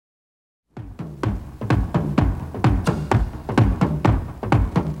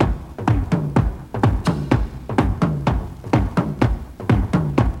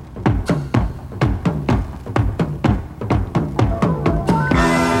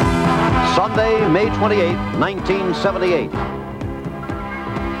Sunday, May 28, 1978.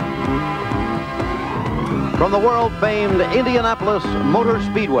 From the world-famed Indianapolis Motor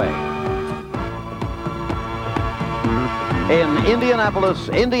Speedway in Indianapolis,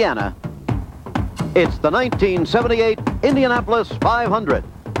 Indiana, it's the 1978 Indianapolis 500.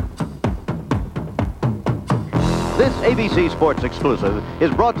 This ABC Sports exclusive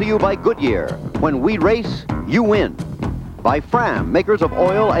is brought to you by Goodyear. When we race, you win. By Fram, makers of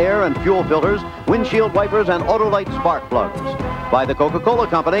oil, air, and fuel filters, windshield wipers, and Autolite spark plugs. By the Coca-Cola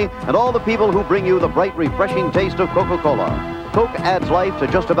Company and all the people who bring you the bright, refreshing taste of Coca-Cola. Coke adds life to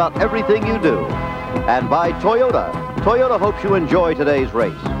just about everything you do. And by Toyota. Toyota hopes you enjoy today's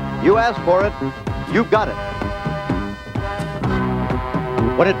race. You asked for it, you got it.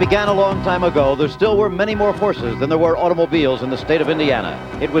 When it began a long time ago, there still were many more horses than there were automobiles in the state of Indiana.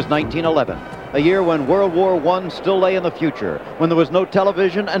 It was 1911, a year when World War I still lay in the future, when there was no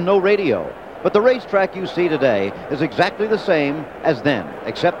television and no radio. But the racetrack you see today is exactly the same as then,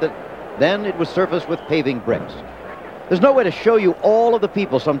 except that then it was surfaced with paving bricks. There's no way to show you all of the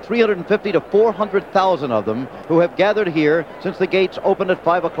people, some 350 to 400,000 of them, who have gathered here since the gates opened at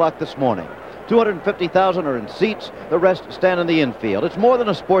 5 o'clock this morning. 250,000 are in seats, the rest stand in the infield. It's more than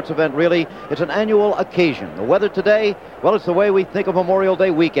a sports event, really. It's an annual occasion. The weather today, well, it's the way we think of Memorial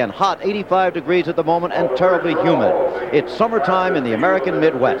Day weekend. Hot, 85 degrees at the moment, and terribly humid. It's summertime in the American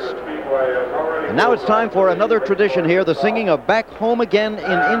Midwest. And now it's time for another tradition here, the singing of Back Home Again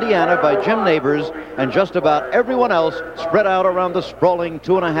in Indiana by Jim Neighbors and just about everyone else spread out around the sprawling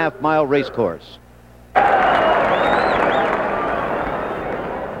 2.5-mile race course.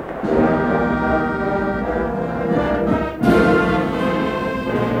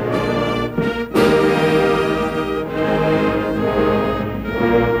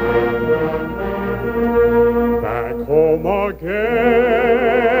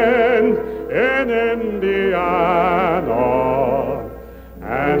 Again in Indiana,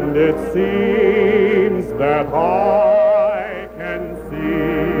 and it seems that I can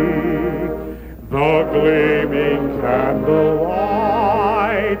see the gleaming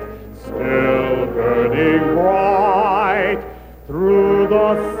candlelight still burning bright through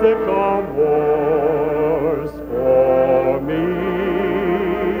the sycamores for me.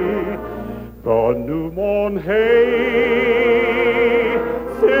 The new mown hay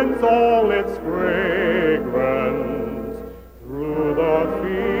sends all its fragrance through the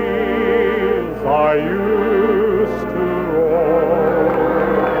fields I used to roam.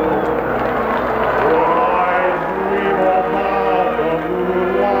 When I dream about the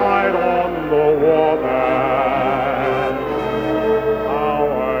moonlight on the woodland, how I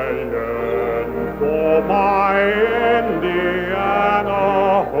yearn for my Indiana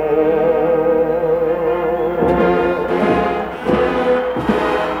home.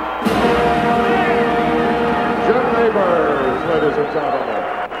 Ladies and gentlemen.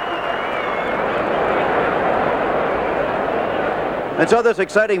 And so this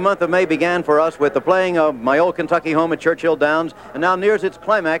exciting month of May began for us with the playing of My Old Kentucky Home at Churchill Downs, and now nears its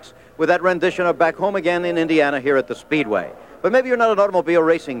climax with that rendition of Back Home Again in Indiana here at the Speedway. But maybe you're not an automobile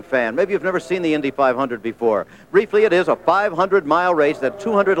racing fan. Maybe you've never seen the Indy 500 before. Briefly, it is a 500-mile race, that's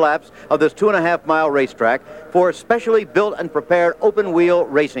 200 laps of this 2.5-mile racetrack for specially built and prepared open-wheel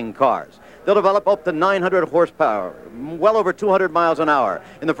racing cars. They'll develop up to 900 horsepower, well over 200 miles an hour.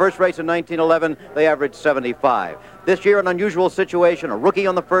 In the first race in 1911, they averaged 75. This year, an unusual situation, a rookie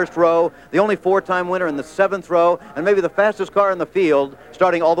on the first row, the only 4-time winner in the 7th row, and maybe the fastest car in the field,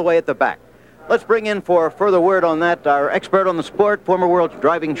 starting all the way at the back. Let's bring in for further word on that our expert on the sport, former world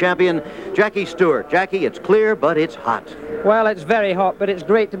driving champion, Jackie Stewart. Jackie, it's clear, but it's hot. Well, it's very hot, but it's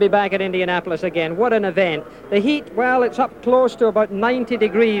great to be back at Indianapolis again. What an event. The heat, well, it's up close to about 90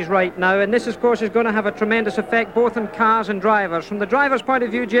 degrees right now, and this, of course, is going to have a tremendous effect both on cars and drivers. From the driver's point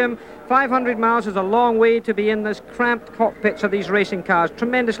of view, Jim, 500 miles is a long way to be in this cramped cockpits of these racing cars.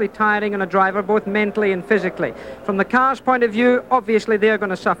 Tremendously tiring on a driver, both mentally and physically. From the car's point of view, obviously they're going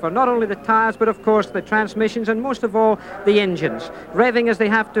to suffer. Not only the tires, but of course the transmissions, and most of all, the engines. Revving as they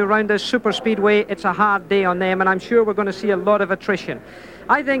have to around this super speedway, it's a hard day on them, and I'm sure we're going to see a lot of attrition.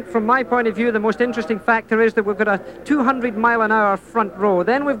 I think, from my point of view, the most interesting factor is that we've got a 200-mile-an-hour front row.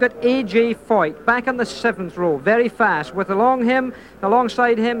 Then we've got A.J. Foyt back on the 7th row, very fast.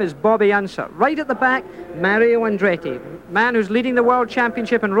 Alongside him is Bobby Unser. Right at the back, Mario Andretti, man who's leading the World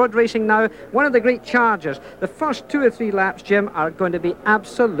Championship in road racing now, one of the great chargers. The first 2 or 3 laps, Jim, are going to be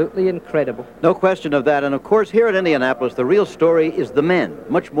absolutely incredible. No question of that. And, of course, here at Indianapolis, the real story is the men,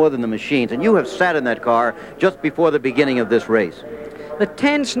 much more than the machines. And you have sat in that car just before the beginning of this race. The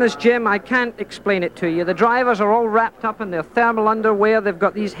tenseness, Jim, I can't explain it to you. The drivers are all wrapped up in their thermal underwear. They've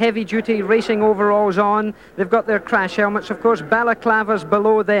got these heavy-duty racing overalls on. They've got their crash helmets, of course, balaclavas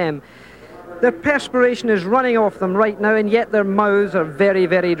below them. The perspiration is running off them right now, and yet their mouths are very,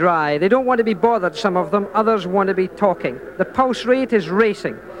 very dry. They don't want to be bothered, some of them. Others want to be talking. The pulse rate is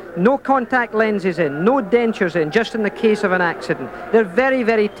racing. No contact lenses in, no dentures in, just in the case of an accident. They're very,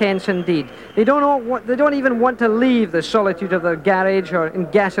 very tense indeed. They don't even want to leave the solitude of their garage or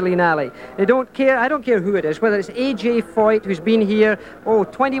in Gasoline Alley. They don't care. I don't care who it is, whether it's A.J. Foyt, who's been here,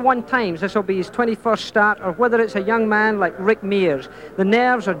 21 times, this will be his 21st start, or whether it's a young man like Rick Mears. The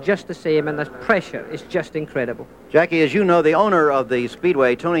nerves are just the same, and the pressure is just incredible. Jackie, as you know, the owner of the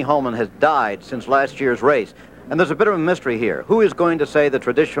Speedway, Tony Holman, has died since last year's race. And there's a bit of a mystery here. Who is going to say the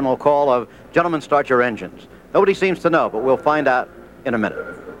traditional call of, "Gentlemen, start your engines"? Nobody seems to know, but we'll find out in a minute.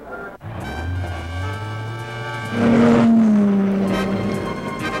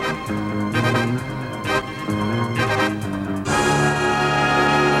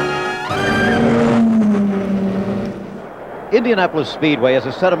 Indianapolis Speedway is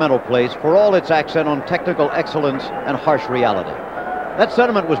a sentimental place for all its accent on technical excellence and harsh reality. That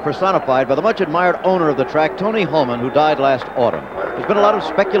sentiment was personified by the much-admired owner of the track, Tony Holman, who died last autumn. There's been a lot of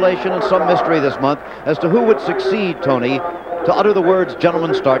speculation and some mystery this month as to who would succeed Tony to utter the words,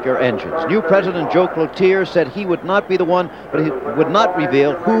 "Gentlemen, start your engines." New President Joe Cloutier said he would not be the one, but he would not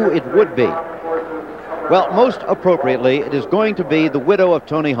reveal who it would be. Well, most appropriately, it is going to be the widow of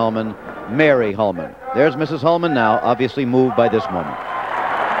Tony Holman, Mary Holman. There's Mrs. Holman now, obviously moved by this moment.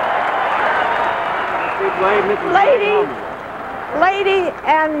 Lady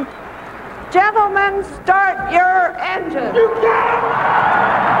and gentlemen, start your engine.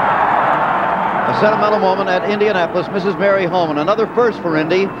 A sentimental moment at Indianapolis. Mrs. Mary Holman, another first for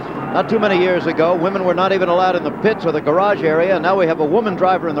Indy. Not too many years ago, women were not even allowed in the pits or the garage area. Now we have a woman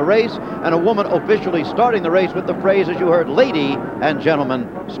driver in the race and a woman officially starting the race with the phrase, as you heard, "Lady and gentlemen,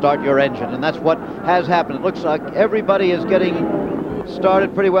 start your engine." And that's what has happened. It looks like everybody is getting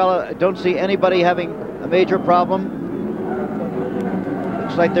started pretty well. I don't see anybody having a major problem.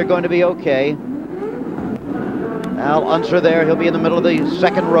 Looks like they're going to be okay. Al Unser there. He'll be in the middle of the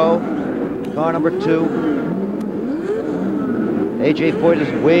second row. Car number 2. A.J. Foyt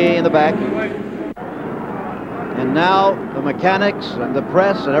is way in the back. And now the mechanics and the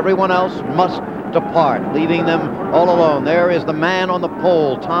press and everyone else must depart, leaving them all alone. There is the man on the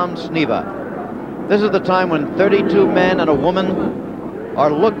pole, Tom Sneva. This is the time when 32 men and a woman are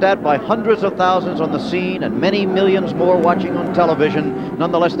looked at by hundreds of thousands on the scene and many millions more watching on television.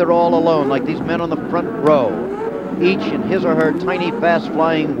 Nonetheless, they're all alone, like these men on the front row, each in his or her tiny,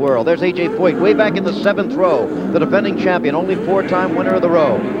 fast-flying world. There's A.J. Foyt, way back in the 7th row, the defending champion, only 4-time winner of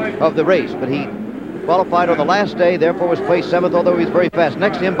the race, but he qualified on the last day, therefore was placed 7th, although he's very fast.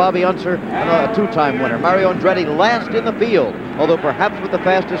 Next to him, Bobby Unser, a 2-time winner. Mario Andretti last in the field, although perhaps with the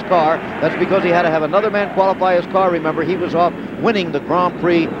fastest car. That's because he had to have another man qualify his car. Remember, he was off winning the Grand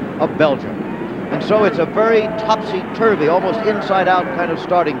Prix of Belgium. And so it's a very topsy-turvy, almost inside-out kind of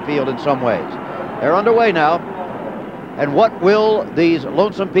starting field in some ways. They're underway now. And what will these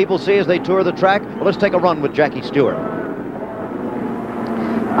lonesome people see as they tour the track? Well, let's take a run with Jackie Stewart.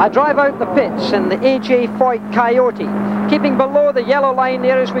 I drive out the pits in the A.J. Foyt Coyote, keeping below the yellow line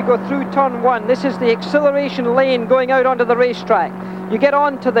there as we go through turn 1. This is the acceleration lane going out onto the racetrack. You get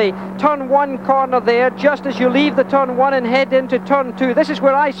on to the turn 1 corner there just as you leave the turn 1 and head into turn 2. This is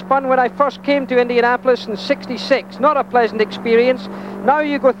where I spun when I first came to Indianapolis in '66. Not a pleasant experience. Now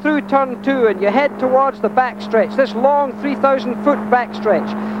you go through turn 2 and you head towards the backstretch, this long 3,000-foot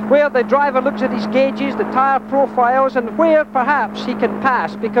backstretch, where the driver looks at his gauges, the tyre profiles, and where perhaps he can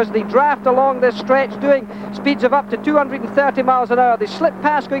pass, because they draft along this stretch doing speeds of up to 230 miles an hour. They slip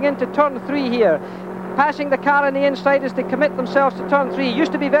past going into turn 3 here, passing the car on the inside as they commit themselves to turn 3. It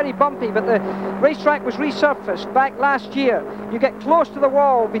used to be very bumpy, but the racetrack was resurfaced back last year. You get close to the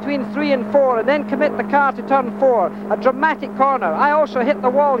wall between 3 and 4 and then commit the car to turn 4. A dramatic corner. I also hit the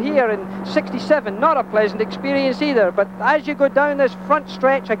wall here in '67. Not a pleasant experience either, but as you go down this front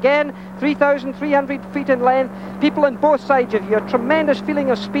stretch, again 3,300 feet in length, people on both sides of you, a tremendous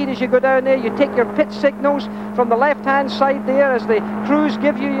feeling of speed as you go down there. You take your pit signals from the left-hand side there as the crews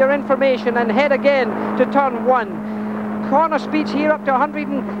give you your information and head again to turn 1. Corner speeds here up to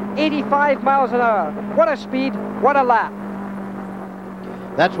 185 miles an hour. What a speed, what a lap.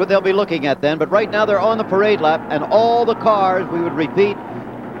 That's what they'll be looking at then, but right now they're on the parade lap, and all the cars, we would repeat,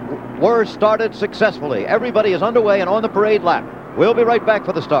 were started successfully. Everybody is underway and on the parade lap. We'll be right back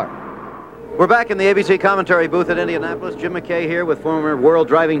for the start. We're back in the ABC commentary booth at Indianapolis. Jim McKay here with former world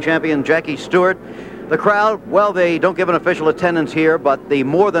driving champion Jackie Stewart. The crowd, well, they don't give an official attendance here, but the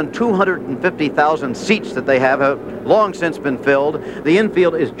more than 250,000 seats that they have long since been filled. The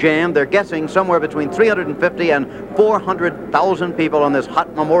infield is jammed. They're guessing somewhere between 350 and 400,000 people on this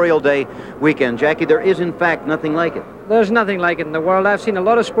hot Memorial Day weekend. Jackie, there is, in fact, nothing like it. There's nothing like it in the world. I've seen a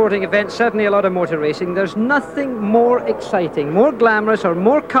lot of sporting events, certainly a lot of motor racing. There's nothing more exciting, more glamorous, or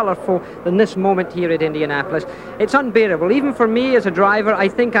more colourful than this moment here at Indianapolis. It's unbearable. Even for me as a driver, I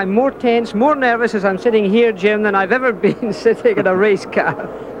think I'm more tense, more nervous as I'm sitting here, Jim, than I've ever been sitting in a race car.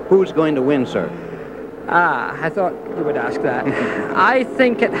 Who's going to win, sir? I thought you would ask that. I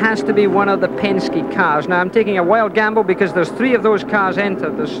think it has to be one of the Penske cars. Now, I'm taking a wild gamble because there's 3 of those cars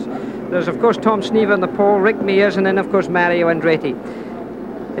entered. There's of course, Tom Sneva on the pole, Rick Mears, and then, of course, Mario Andretti.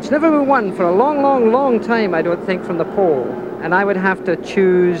 It's never been won for a long, long, long time, I don't think, from the pole. And I would have to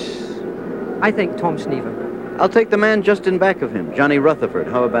choose, I think, Tom Sneva. I'll take the man just in back of him, Johnny Rutherford.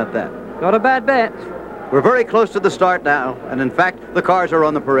 How about that? Not a bad bet. We're very close to the start now, and in fact, the cars are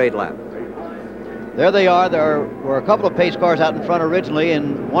on the parade lap. There they are. There were a couple of pace cars out in front originally,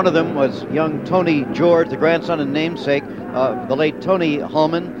 and one of them was young Tony George, the grandson and namesake of the late Tony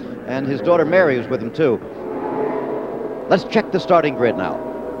Hulman, and his daughter Mary was with him too. Let's check the starting grid now.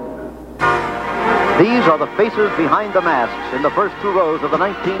 These are the faces behind the masks in the first 2 rows of the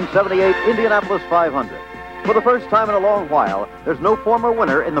 1978 Indianapolis 500. For the first time in a long while, there's no former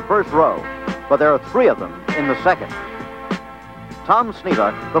winner in the first row, but there are 3 of them in the second. Tom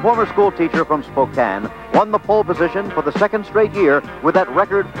Sneva, the former school teacher from Spokane, won the pole position for the 2nd straight year with that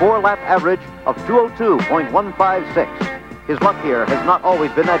record 4-lap average of 202.156. His luck here has not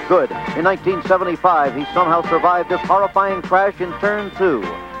always been that good. In 1975, he somehow survived this horrifying crash in turn 2,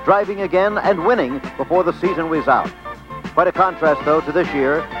 driving again and winning before the season was out. Quite a contrast, though, to this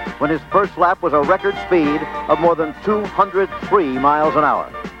year, when his first lap was a record speed of more than 203 miles an hour.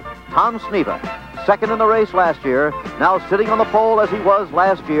 Tom Sneva, second in the race last year, now sitting on the pole as he was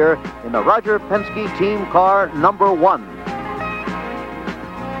last year in the Roger Penske team car number 1.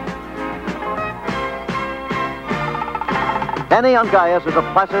 Danny Ungaius is a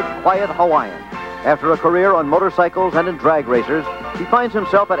placid, quiet Hawaiian. After a career on motorcycles and in drag racers, he finds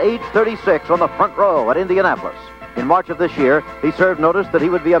himself at age 36 on the front row at Indianapolis. In March of this year, he served notice that he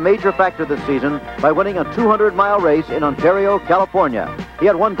would be a major factor this season by winning a 200-mile race in Ontario, California. He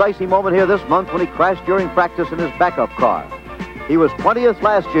had one dicey moment here this month when he crashed during practice in his backup car. He was 20th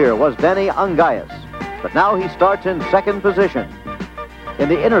last year, was Danny Ungaius, but now he starts in 2nd position in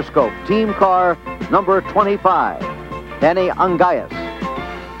the Interscope team car number 25. Danny Ungaius.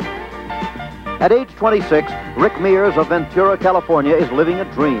 At age 26, Rick Mears of Ventura, California is living a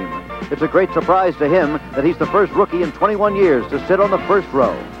dream. It's a great surprise to him that he's the first rookie in 21 years to sit on the first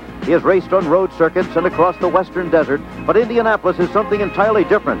row. He has raced on road circuits and across the western desert, but Indianapolis is something entirely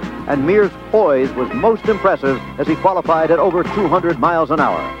different, and Mears' poise was most impressive as he qualified at over 200 miles an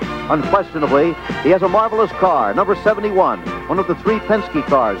hour. Unquestionably, he has a marvelous car, number 71, one of the 3 Penske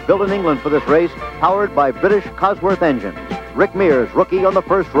cars built in England for this race, powered by British Cosworth engines. Rick Mears, rookie on the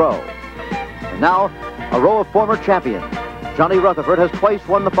first row. And now, a row of former champions. Johnny Rutherford has twice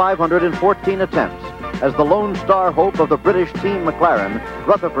won the 500 in 14 attempts. As the lone star hope of the British team McLaren,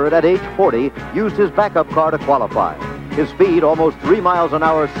 Rutherford, at age 40, used his backup car to qualify. His speed, almost 3 miles an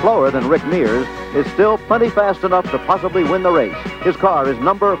hour slower than Rick Mears, is still plenty fast enough to possibly win the race. His car is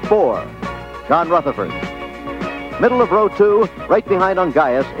number 4, John Rutherford. Middle of row 2, right behind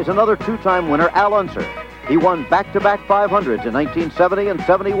Ungaius, is another 2-time winner, Al Unser. He won back-to-back 500s in 1970 and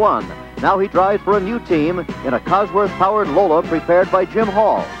 71. Now he drives for a new team in a Cosworth-powered Lola prepared by Jim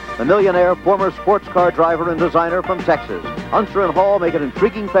Hall, the millionaire former sports car driver and designer from Texas. Unser and Hall make an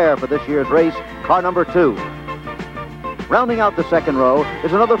intriguing pair for this year's race, car number 2. Rounding out the second row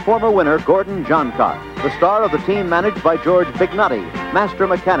is another former winner, Gordon Johncock, the star of the team managed by George Bignotti, master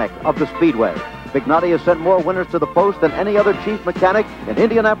mechanic of the Speedway. Bignotti has sent more winners to the post than any other chief mechanic in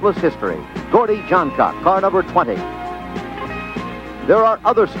Indianapolis history. Gordy Johncock, car number 20. There are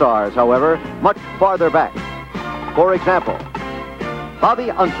other stars, however, much farther back. For example,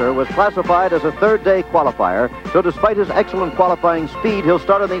 Bobby Unser was classified as a 3rd-day qualifier, so despite his excellent qualifying speed, he'll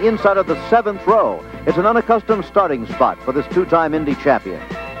start on the inside of the 7th row. It's an unaccustomed starting spot for this 2-time Indy champion.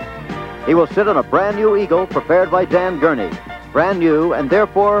 He will sit on a brand-new Eagle prepared by Dan Gurney. Brand new and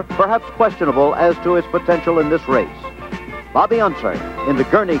therefore perhaps questionable as to its potential in this race. Bobby Unser in the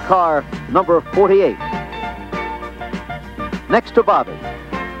Gurney car number 48. Next to Bobby,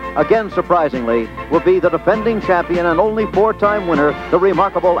 again surprisingly, will be the defending champion and only 4-time winner, the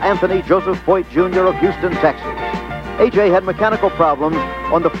remarkable Anthony Joseph Foyt Jr. of Houston, Texas. AJ had mechanical problems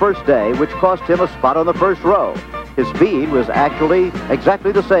on the first day, which cost him a spot on the first row. His speed was actually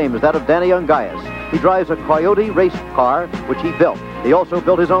exactly the same as that of Danny Ungaius, He drives a Coyote race car, which he built. He also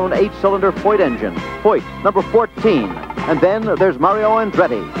built his own 8-cylinder Foyt engine, Foyt, number 14. And then there's Mario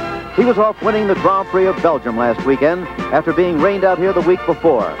Andretti. He was off winning the Grand Prix of Belgium last weekend after being rained out here the week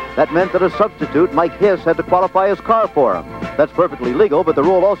before. That meant that a substitute, Mike Hiss, had to qualify his car for him. That's perfectly legal, but the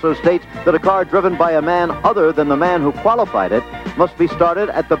rule also states that a car driven by a man other than the man who qualified it must be started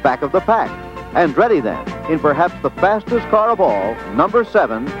at the back of the pack. Andretti then, in perhaps the fastest car of all, number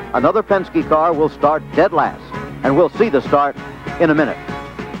 7, another Penske car, will start dead last. And we'll see the start in a minute.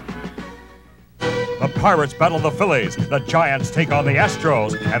 The Pirates battle the Phillies, the Giants take on the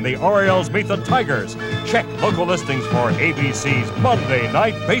Astros, and the Orioles meet the Tigers. Check local listings for ABC's Monday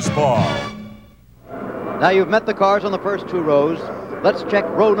Night Baseball. Now you've met the cars on the first 2 rows. Let's check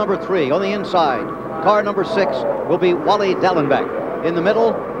row number 3 on the inside. Car number 6 will be Wally Dallenbach. In the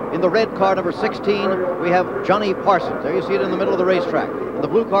middle, in the red car number 16, we have Johnny Parsons. There you see it in the middle of the racetrack. And the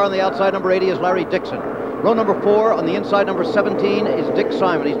blue car on the outside, number 80, is Larry Dixon. Row number 4 on the inside, number 17, is Dick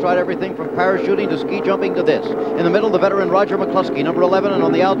Simon. He's tried everything from parachuting to ski jumping to this. In the middle, the veteran Roger McCluskey, number 11, and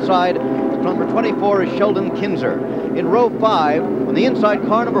on the outside, number 24 is Sheldon Kinzer. In row 5, on the inside,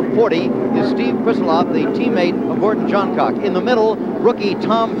 car number 40 is Steve Krislov, the teammate of Gordon Johncock. In the middle, rookie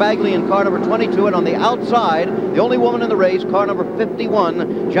Tom Bagley in car number 22, and on the outside, the only woman in the race, car number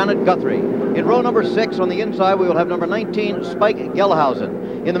 51, Janet Guthrie. In row number 6, on the inside, we will have number 19, Spike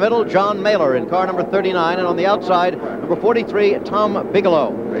Gelhausen. In the middle, John Mailer in car number 39, and on the outside, number 43, Tom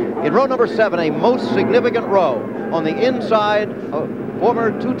Bigelow. In row number 7, a most significant row. On the inside,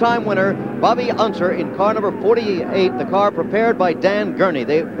 former 2-time winner Bobby Unser in car number 48, the car prepared by Dan Gurney.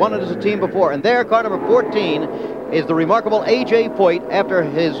 They won it as a team before. And there, car number 14 is the remarkable A.J. Foyt after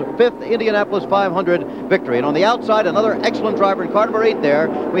his 5th Indianapolis 500 victory. And on the outside, another excellent driver in car number 8 there,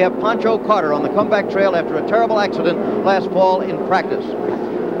 we have Pancho Carter on the comeback trail after a terrible accident last fall in practice.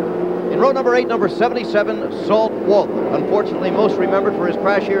 In row number 8, number 77, Salt Wolf, unfortunately most remembered for his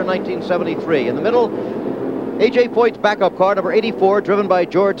crash here in 1973. In the middle, A.J. Foyt's backup car, number 84, driven by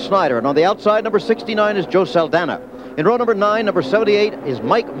George Snyder. And on the outside, number 69 is Joe Saldana. In row number 9, number 78 is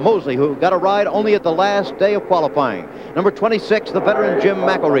Mike Mosley, who got a ride only at the last day of qualifying. Number 26, the veteran Jim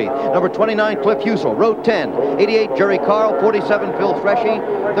McElreath. Number 29, Cliff Husel. Row 10, 88, Jerry Carl. 47, Phil Freshy.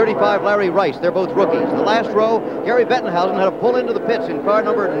 35, Larry Rice. They're both rookies. The last row, Gary Bettenhausen had to pull into the pits in car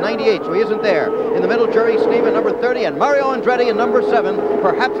number 98, so he isn't there. In the middle, Jerry Stephen, number 30, and Mario Andretti in number 7,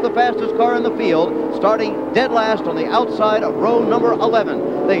 perhaps the fastest car in the field, starting dead last on the outside of row number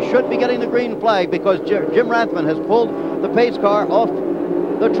 11. They should be getting the green flag because Jim Rathman has pulled the pace car off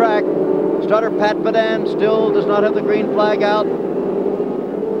the track. Starter Pat Badan still does not have the green flag out.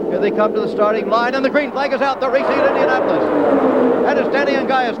 Here they come to the starting line, and the green flag is out. They're racing at Indianapolis. That is Danny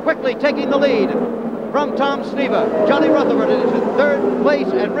Ungaius quickly taking the lead from Tom Sneva. Johnny Rutherford is in 3rd place,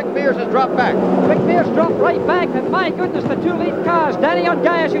 and Rick Mears has dropped back. Rick Mears dropped right back, and my goodness, the 2 lead cars. Danny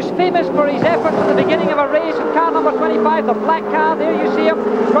Ungaius, who's famous for his efforts at the beginning of a race, in car number 25, the black car, there you see him,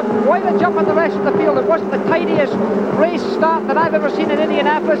 got quite a jump on the rest of the field. It wasn't the tidiest race start that I've ever seen in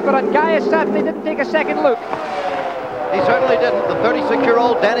Indianapolis, but Ungaius certainly didn't take a second look. He certainly didn't. The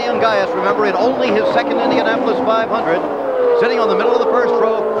 36-year-old Danny Ungaius, remember, in only his 2nd Indianapolis 500, sitting on the middle of the first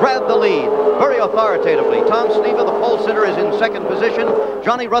row, grabbed the lead very authoritatively. Tom Sneva, the pole sitter, is in 2nd position.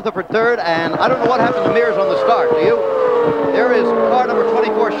 Johnny Rutherford 3rd, and I don't know what happened to Mears on the start, do you? There is car number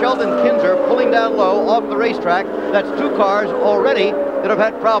 24, Sheldon Kinzer, pulling down low off the racetrack. That's 2 cars already that have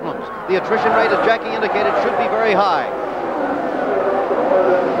had problems. The attrition rate, as Jackie indicated, should be very high.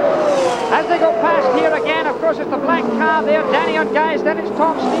 As they go past here again, of course, it's the black car there, Danny Ungaius, then it's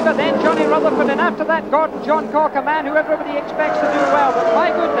Tom Sneva, then Johnny Rutherford, and after that, Gordon Johncock, a man who everybody expects to do well. But my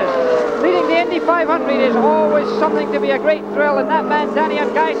goodness, leading the Indy 500 is always something to be a great thrill, and that man, Danny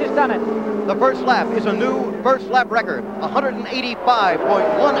Ungaius, has done it. The first lap is a new first lap record,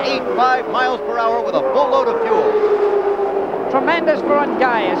 185.185 miles per hour with a full load of fuel. Tremendous for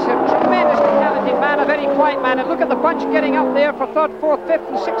Ungaius, a tremendously talented man, a very quiet man. And look at the bunch getting up there for 3rd, 4th, 5th,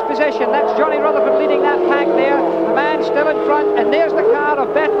 and 6th position. That's Johnny Rutherford leading that pack there. The man still in front. And there's the car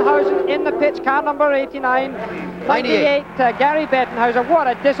of Bettenhausen in the pits, car number 89. 98, Gary Bettenhausen. What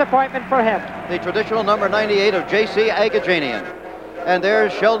a disappointment for him. The traditional number 98 of J.C. Agajanian. And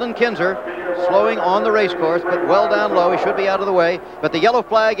there's Sheldon Kinzer slowing on the race course, but well down low. He should be out of the way. But the yellow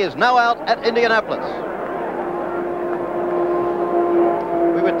flag is now out at Indianapolis.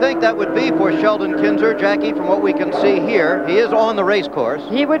 We would think that would be for Sheldon Kinzer, Jackie, from what we can see here. He is on the race course.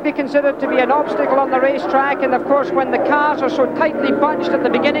 He would be considered to be an obstacle on the racetrack, and of course when the cars are so tightly bunched at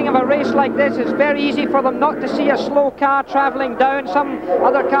the beginning of a race like this, it's very easy for them not to see a slow car travelling down. Some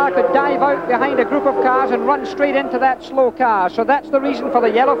other car could dive out behind a group of cars and run straight into that slow car. So that's the reason for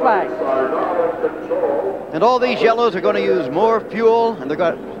the yellow flag. And all these yellows are going to use more fuel, and they're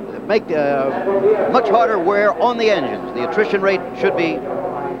going to make much harder wear on the engines. The attrition rate should be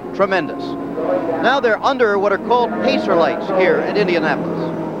tremendous. Now they're under what are called pacer lights here at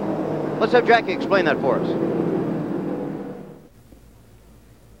Indianapolis. Let's have Jackie explain that for us.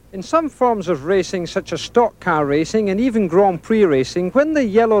 In some forms of racing, such as stock car racing and even Grand Prix racing, when the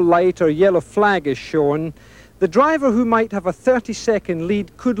yellow light or yellow flag is shown, the driver who might have a 30-second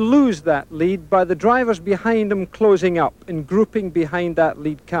lead could lose that lead by the drivers behind him closing up and grouping behind that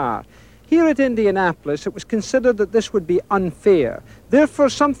lead car. Here at Indianapolis, it was considered that this would be unfair. Therefore,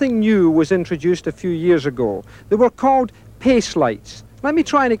 something new was introduced a few years ago. They were called pace lights. Let me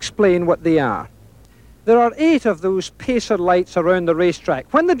try and explain what they are. There are 8 of those pacer lights around the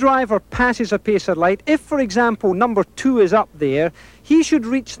racetrack. When the driver passes a pacer light, if, for example, number 2 is up there, he should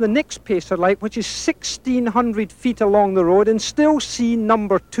reach the next pacer light, which is 1,600 feet along the road, and still see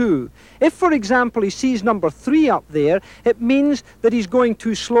number 2. If, for example, he sees number 3 up there, it means that he's going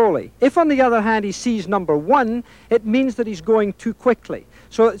too slowly. If, on the other hand, he sees number 1, it means that he's going too quickly.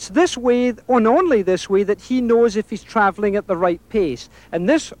 So it's this way, and only this way, that he knows if he's traveling at the right pace. And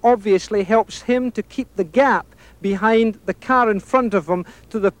this obviously helps him to keep the gap behind the car in front of him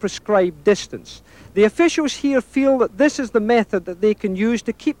to the prescribed distance. The officials here feel that this is the method that they can use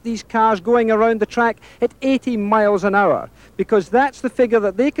to keep these cars going around the track at 80 miles an hour, because that's the figure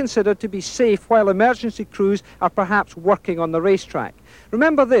that they consider to be safe while emergency crews are perhaps working on the racetrack.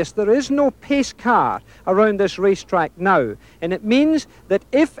 Remember this, there is no pace car around this racetrack now, and it means that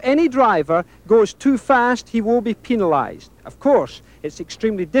if any driver goes too fast, he will be penalised. Of course, it's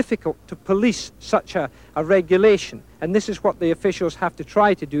extremely difficult to police such a regulation, and this is what the officials have to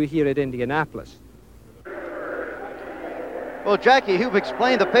try to do here at Indianapolis. Well, Jackie, you've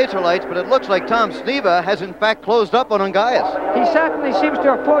explained the pacer lights, but it looks like Tom Sneva has in fact closed up on Ungaius. He certainly seems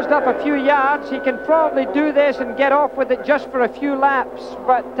to have closed up a few yards. He can probably do this and get off with it just for a few laps,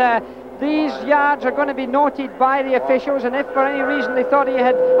 but these yards are going to be noted by the officials, and if for any reason they thought he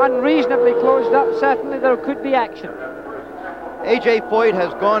had unreasonably closed up, certainly there could be action. A.J. Foyt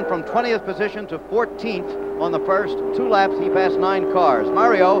has gone from 20th position to 14th on the first 2 laps. He passed 9 cars.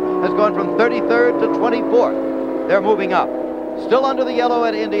 Mario has gone from 33rd to 24th. They're moving up. Still under the yellow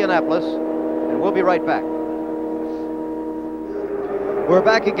at Indianapolis, and we'll be right back. We're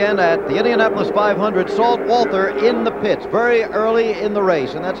back again at the Indianapolis 500. Salt Walther in the pits very early in the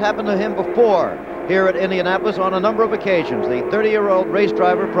race, and that's happened to him before here at Indianapolis on a number of occasions. The 30-year-old race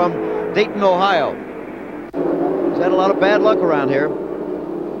driver from Dayton, Ohio. He's had a lot of bad luck around here.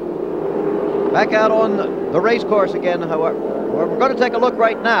 Back out on the race course again, however. We're going to take a look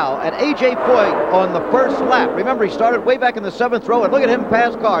right now at A.J. Foyt on the first lap. Remember, he started way back in the 7th row, and look at him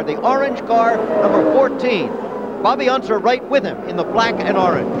pass car, the orange car, number 14. Bobby Unser right with him in the black and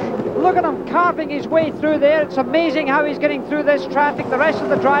orange. Look at him carving his way through there. It's amazing how he's getting through this traffic. The rest of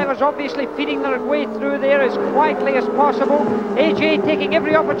the drivers obviously feeding their way through there as quietly as possible. AJ taking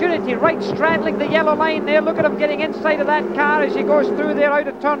every opportunity, right straddling the yellow line there. Look at him getting inside of that car as he goes through there out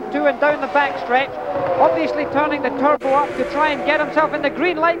of turn 2 and down the backstretch. Obviously turning the turbo up to try and get himself in. The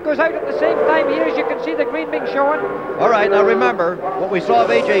green light goes out at the same time here, as you can see the green being shown. All right, now remember, what we saw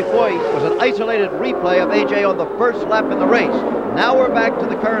of A.J. Foyt was an isolated replay of A.J. on the first lap in the race. Now we're back to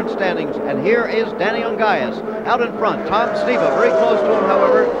the current standings, and here is Danny Ungaius out in front. Tom Sneva very close to him,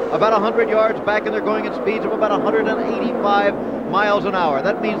 however, about 100 yards back, and they're going at speeds of about 185 miles an hour.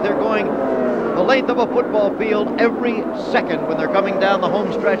 That means they're going the length of a football field every second when they're coming down the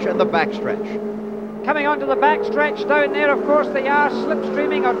home stretch and the back stretch. Coming onto the backstretch down there, of course, they are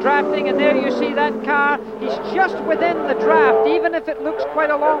slipstreaming or drafting, and there you see that car. He's just within the draft, even if it looks quite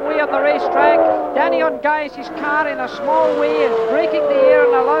a long way on the racetrack. Danny Ungaius' car, in a small way, is breaking the air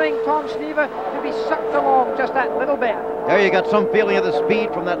and allowing Tom Sneva to be sucked along just that little bit. There you got some feeling of the speed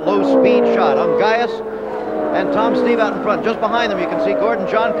from that low-speed shot. Ungaius and Tom Sneva out in front. Just behind them, you can see Gordon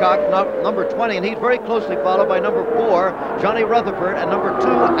Johncock, number 20, and he's very closely followed by number 4, Johnny Rutherford, and number 2,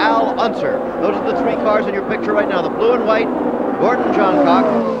 Al Unser. Those are the 3 cars in your picture right now. The blue and white, Gordon Johncock.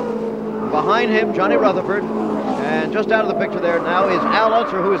 Behind him, Johnny Rutherford. And just out of the picture there now is Al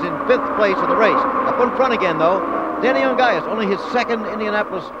Unser, who is in 5th place in the race. Up in front again, though, Danny Ungaius, only his 2nd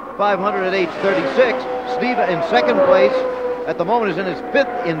Indianapolis 500 at age 36. Sneva in 2nd place at the moment is in his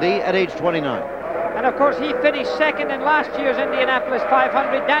 5th Indy at age 29. And of course, he finished second in last year's Indianapolis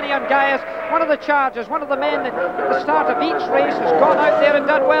 500. Danny Ungaius, one of the chargers, one of the men that at the start of each race has gone out there and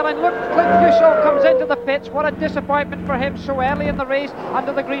done well. And look, Cliff Fuso comes into the pits. What a disappointment for him so early in the race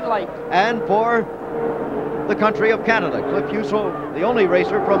under the green light. And for the country of Canada, Cliff Fuso, the only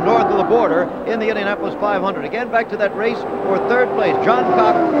racer from north of the border in the Indianapolis 500. Again, back to that race for third place. John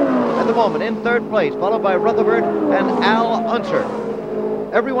Cox at the moment in third place, followed by Rutherford and Al Unser.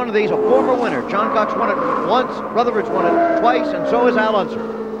 Every one of these a former winner. John Cox won it once, Rutherford's won it twice, and so is Al Unser.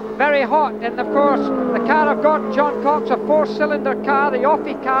 Very hot, and of course the car of Gordon John Cox, a four-cylinder car, the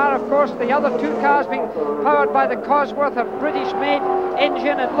Offie car, of course the other two cars being powered by the Cosworth, a British-made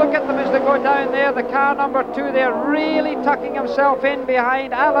engine, and look at them as they go down there. The car number 2 there really tucking himself in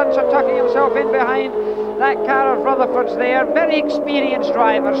behind, Al Unser tucking himself in behind that car of Rutherford's there. Very experienced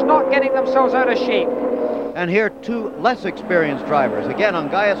drivers, not getting themselves out of shape. And here two less experienced drivers. Again,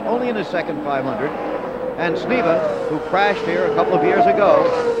 Ungaius only in his second 500, and Sneva, who crashed here a couple of years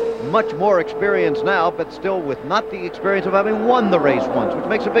ago, much more experienced now, but still with not the experience of having won the race once, which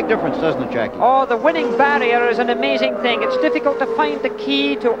makes a big difference, doesn't it, Jackie? Oh, the winning barrier is an amazing thing. It's difficult to find the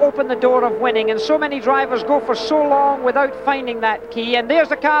key to open the door of winning, and so many drivers go for so long without finding that key. And there's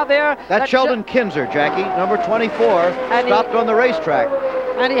the car there. That's Sheldon Kinzer, Jackie, number 24, stopped on the racetrack.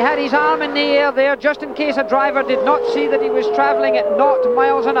 And he had his arm in the air there just in case a driver did not see that he was traveling at 0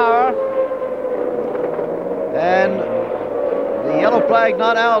 miles an hour. And the yellow flag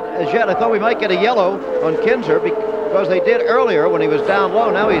not out as yet. I thought we might get a yellow on Kinzer because they did earlier when he was down low.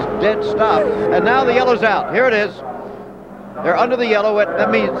 Now he's dead stop. And now the yellow's out. Here it is. They're under the yellow.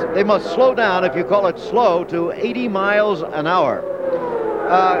 That means they must slow down, if you call it slow, to 80 miles an hour.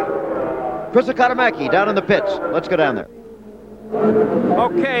 Chris Akatamaki down in the pits. Let's go down there.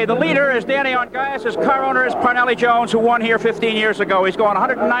 Okay, the leader is Danny Ungaius. His car owner is Parnelli Jones, who won here 15 years ago. He's going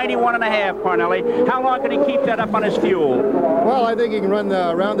 191.5, Parnelli. How long can he keep that up on his fuel? Well, I think he can run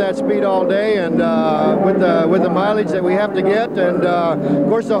around that speed all day, and with the mileage that we have to get, and of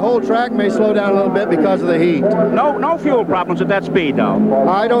course the whole track may slow down a little bit because of the heat. No fuel problems at that speed, though.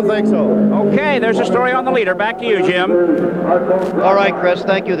 I don't think so. Okay, there's a story on the leader. Back to you, Jim. All right, Chris,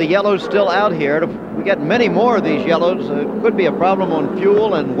 thank you. The yellow's still out here. If we get many more of these yellows, it could be a problem on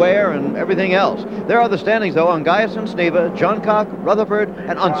fuel and wear and everything else. There are the standings, though. Ungaius and Sneva, John Cock, Rutherford,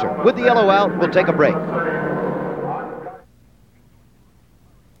 and Unser. With the yellow out, we'll take a break.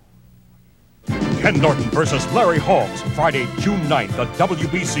 Ken Norton versus Larry Holmes, Friday, June 9th, the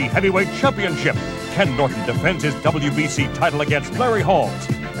WBC Heavyweight Championship. Ken Norton defends his WBC title against Larry Holmes.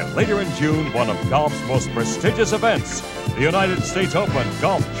 And later in June, one of golf's most prestigious events, the United States Open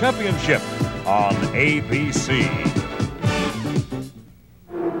Golf Championship on ABC.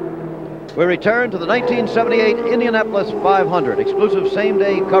 We return to the 1978 Indianapolis 500, exclusive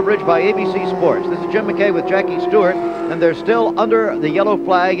same-day coverage by ABC Sports. This is Jim McKay with Jackie Stewart, and they're still under the yellow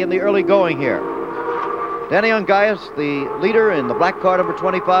flag in the early going here. Danny Ungaius, the leader in the black car, number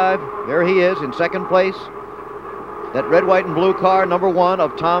 25. There he is in second place. That red, white, and blue car, number 1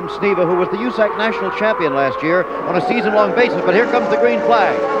 of Tom Sneva, who was the USAC national champion last year on a season-long basis. But here comes the green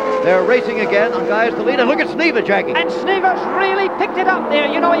flag. They're racing again. Ungaius the lead, and look at Sneva, Jackie. And Sneva's really picked it up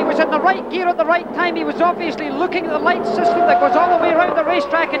there. You know, he was in the right gear at the right time. He was obviously looking at the light system that goes all the way around the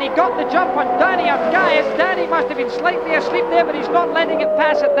racetrack, and he got the jump on Danny Ungaius. Danny must have been slightly asleep there, but he's not letting it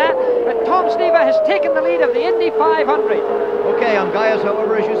pass at that. But Tom Sneva has taken the lead of the Indy 500. Okay, Ungaius,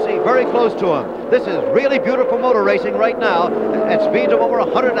 however, as you see, very close to him. This is really beautiful motor racing right now at speeds of over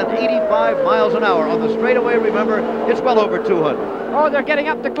 185 miles an hour. On the straightaway, remember, it's well over 200. Oh, they're getting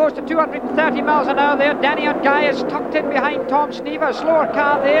up to close to 230 miles an hour there. Danny Ungaius tucked in behind Tom Sneva, a slower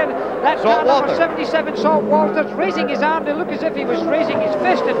car there. That car number 77, Salt Walters, raising his arm to look as if he was raising his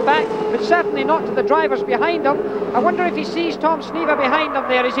fist, in fact, but certainly not to the drivers behind him. I wonder if he sees Tom Sneva behind him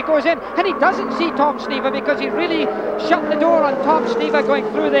there as he goes in. And he doesn't see Tom Sneva because he really shut the door on Tom Sneva going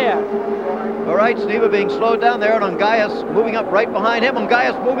through there. All right, Sneva being slowed down there, and Ungaius moving up right behind him.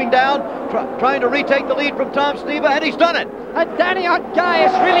 Ungaius moving down, trying to retake the lead from Tom Sneva, and he's done it. And Danny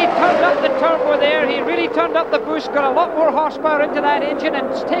Ungaius really turned up the turbo there. He really turned up the boost, got a lot more horsepower into that engine, and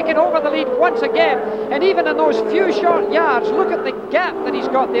has taken over the lead once again. And even in those few short yards, look at the gap that he's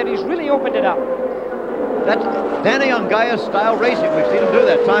got there. He's really opened it up. That's Danny Ungaius style racing. We've seen him do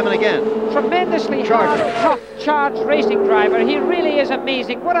that time and again. Tremendously hard, tough, charged racing driver. He really is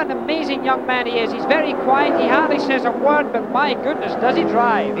amazing. What an amazing young man he is. He's very quiet. He hardly says a word, but my goodness, does he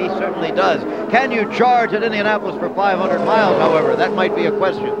drive? He certainly does. Can you charge at Indianapolis for 500 miles, however? That might be a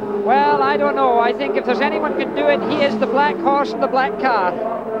question. Well, I don't know. I think if there's anyone can do it, he is the black horse in the black car.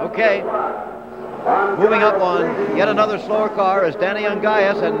 Okay. Moving up on yet another slower car is Danny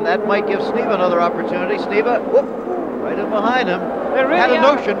Ungaius, and that might give Sneva another opportunity. Sneva, whoop, right in behind him. Really had a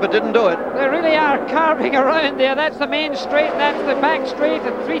notion, but didn't do it. They really are carving around there. That's the main straight, that's the back straight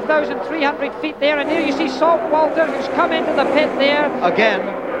at 3,300 feet there. And here you see Salt Walter, who's come into the pit there. Again,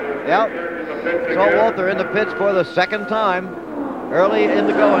 yep. Salt Walter in the pits for the second time early in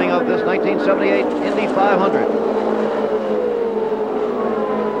the going of this 1978 Indy 500.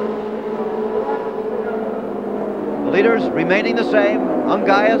 The leaders remaining the same,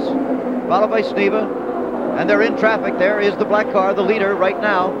 Ungaius, followed by Sneva. And they're in traffic. There is the black car, the leader right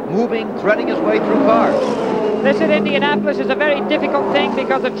now, moving, threading his way through cars. This at Indianapolis is a very difficult thing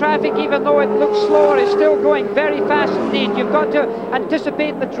because the traffic, even though it looks slower, is still going very fast indeed. You've got to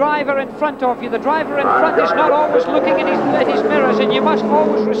anticipate the driver in front of you. The driver in front is not always looking at his mirrors, and you must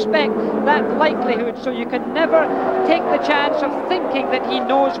always respect that likelihood, so you can never take the chance of thinking that he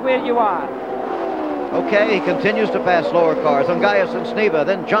knows where you are. Okay, he continues to pass slower cars. Ungaius and Sneva,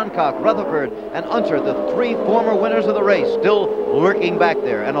 then Johncock, Rutherford, and Unser, the three former winners of the race, still lurking back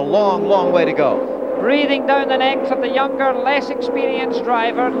there, and a long, long way to go. Breathing down the necks of the younger, less experienced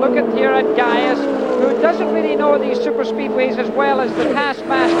driver. Look at here at Gaius, who doesn't really know these super speedways as well as the past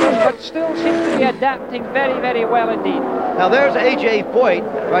masters, but still seems to be adapting very, very well indeed. Now there's A.J.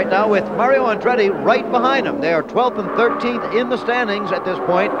 Foyt right now with Mario Andretti right behind him. They are 12th and 13th in the standings at this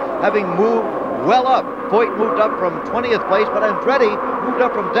point, having moved well up. Foyt moved up from 20th place, but Andretti moved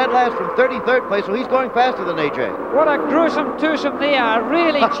up from dead last from 33rd place, so he's going faster than A.J. What a gruesome twosome they are,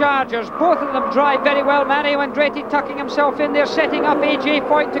 really chargers. Both of them drive very well. Mario Andretti tucking himself in there, setting up A.J.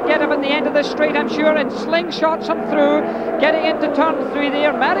 Foyt to get him at the end of the straight, I'm sure, and slingshots him through, getting into turn 3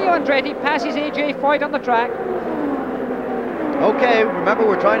 there. Mario Andretti passes A.J. Foyt on the track. Okay, remember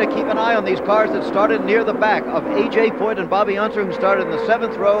we're trying to keep an eye on these cars that started near the back of A.J. Foyt and Bobby Unser, who started in the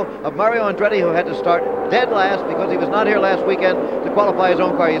 7th row, of Mario Andretti, who had to start dead last because he was not here last weekend to qualify his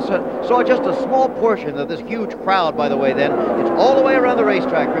own car. You saw just a small portion of this huge crowd, by the way, then. It's all the way around the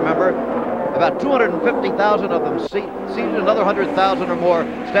racetrack, remember. About 250,000 of them seated, another 100,000 or more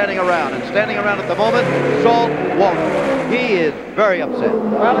standing around. And standing around at the moment, Salt Walter. He is very upset.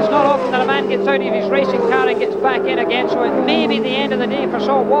 Well, it's not often that a man gets out of his racing car and gets back in again, so it may be the end of the day for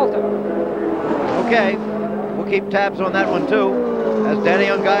Salt Walter. Okay, we'll keep tabs on that one too, as Danny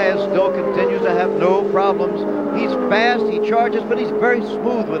Ungaius still continues to have no problems. He's fast, he charges, but he's very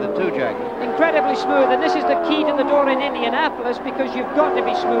smooth with it too, Jackie. Incredibly smooth, and this is the key to the door in Indianapolis, because you've got to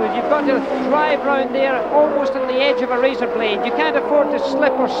be smooth. You've got to drive round there almost on the edge of a razor blade. You can't afford to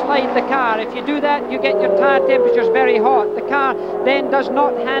slip or slide the car. If you do that, you get your tire temperatures very hot. The car then does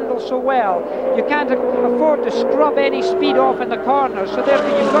not handle so well. You can't afford to scrub any speed off in the corners, so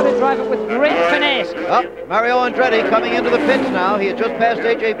therefore you've got to drive it with great finesse. Oh, Mario Andretti coming into the pits now. He had just passed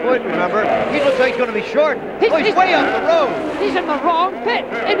A.J. Foyt, remember. He looks like he's going to be short. He's way up the road. He's in the wrong pit,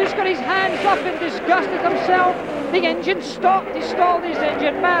 and he's got his hands up in disgust at himself. The engine stopped. He stalled his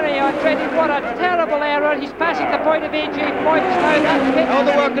engine. Mario Andretti, what a terrible error. He's passing the point of A.J. Foyt. How in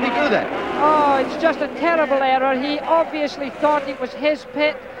the world could he do that? Oh, it's just a terrible error. He obviously thought it was his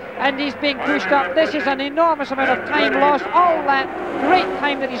pit, and he's being pushed up. This is an enormous amount of time lost. All that great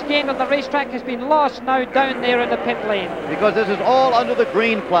time that he's gained on the racetrack has been lost now down there in the pit lane. Because this is all under the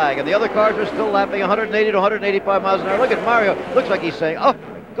green flag, and the other cars are still lapping 180 to 185 miles an hour. Look at Mario. Looks like he's saying, oh,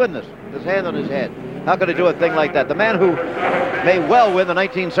 goodness, his hand on his head. How could he do a thing like that? The man who may well win the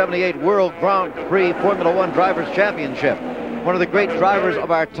 1978 World Grand Prix Formula One Drivers' Championship. One of the great drivers of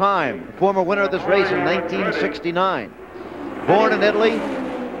our time. Former winner of this race in 1969. Born in Italy,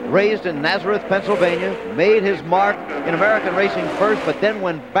 raised in Nazareth, Pennsylvania, made his mark in American racing first, but then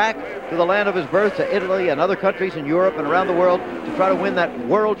went back to the land of his birth, to Italy and other countries in Europe and around the world to try to win that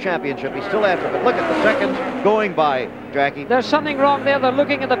world championship. He's still after it, but look at the seconds going by, Jackie. There's something wrong there. They're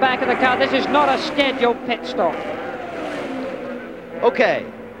looking at the back of the car. This is not a scheduled pit stop. Okay,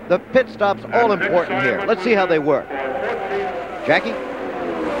 the pit stops all important here. Let's see how they work. Jackie?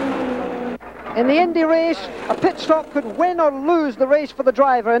 In the Indy race, a pit stop could win or lose the race for the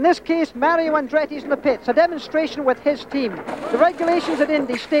driver. In this case, Mario Andretti's in the pits, a demonstration with his team. The regulations at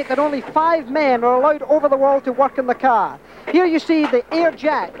Indy state that only 5 men are allowed over the wall to work in the car. Here you see the air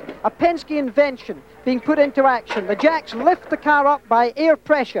jack, a Penske invention, being put into action. The jacks lift the car up by air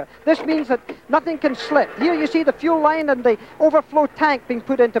pressure. This means that nothing can slip. Here you see the fuel line and the overflow tank being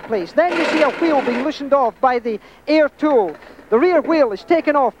put into place. Then you see a wheel being loosened off by the air tool. The rear wheel is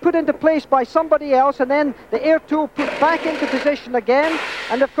taken off, put into place by somebody else, and then the air tool put back into position again,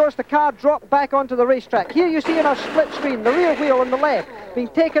 and of course the car dropped back onto the racetrack. Here you see in our split screen the rear wheel on the left being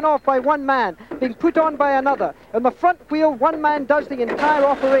taken off by one man, being put on by another. On the front wheel, one man does the entire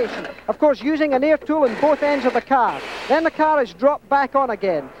operation, of course using an air tool in both ends of the car. Then the car is dropped back on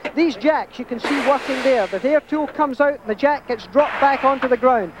again. These jacks you can see working there. The air tool comes out and the jack gets dropped back onto the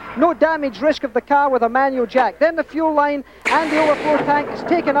ground. No damage risk of the car with a manual jack. Then the fuel line and the overflow tank is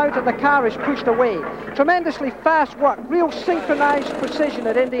taken out and the car is pushed away. Tremendously fast work, real synchronized precision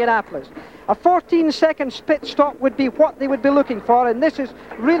at Indianapolis. A 14-second pit stop would be what they would be looking for, and this is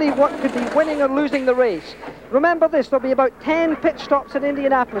really what could be winning or losing the race. Remember this, there'll be about 10 pit stops in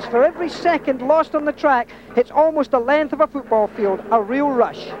Indianapolis. For every second lost on the track, it's almost the length of a football field, a real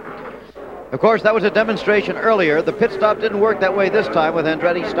rush. Of course, that was a demonstration earlier. The pit stop didn't work that way this time, with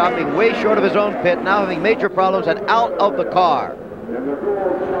Andretti stopping way short of his own pit, now having major problems and out of the car.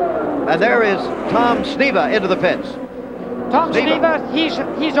 And there is Tom Sneva into the pits. Tom Sneva,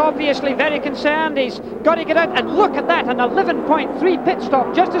 he's obviously very concerned. He's got to get out, and look at that, an 11.3 pit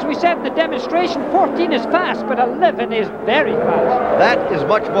stop. Just as we said in the demonstration, 14 is fast, but 11 is very fast. That is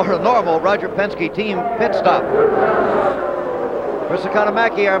much more normal Roger Penske team pit stop. Chris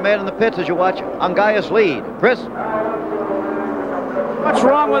Economaki, our man in the pits, as you watch Angaius lead. Chris? What's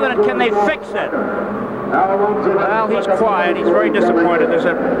wrong with it, and can they fix it? Well, he's quiet. He's very disappointed. There's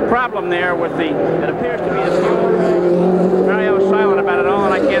a problem there with it appears to be the fuel. Mario's silent about it all,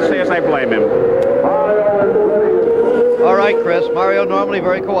 and I can't say as I blame him. All right, Chris. Mario normally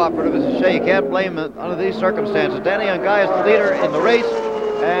very cooperative. As you say, you can't blame him under these circumstances. Danny Angaius, the leader in the race,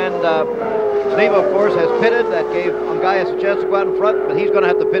 and Sneva, of course, has pitted. That gave Angaius a chance to go out in front, but he's going to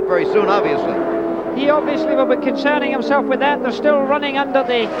have to pit very soon, obviously. He obviously will be concerning himself with that. They're still running under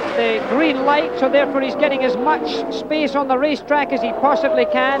the green light, so therefore he's getting as much space on the racetrack as he possibly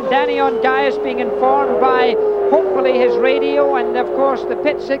can. Danny Angaius being informed by hopefully his radio and of course the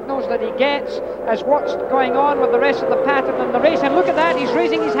pit signals that he gets as what's going on with the rest of the pattern in the race. And look at that, he's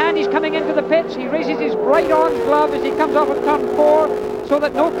raising his hand, he's coming into the pits. He raises his right orange glove as he comes off of turn 4, so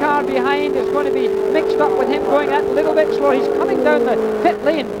that no car behind is going to be mixed up with him going that little bit slow. He's coming down the pit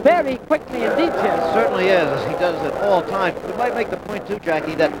lane very quickly indeed, Jim. It certainly is, as he does at all times. We might make the point too,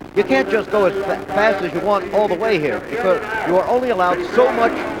 Jackie, that you can't just go as fast as you want all the way here, because you are only allowed so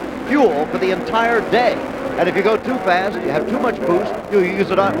much fuel for the entire day. And if you go too fast, you have too much boost, you use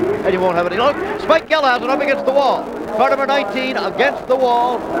it up, and you won't have any. Look, Spike Gelhausen up against the wall. Car number 19 against the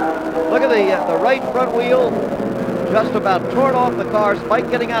wall. Look at the right front wheel. Just about torn off the car. Spike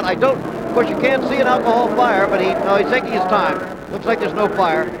getting out. Of course, you can't see an alcohol fire, but he's taking his time. Looks like there's no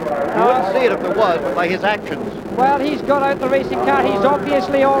fire. You wouldn't see it if there was, but by his actions. Well, he's got out the racing car. He's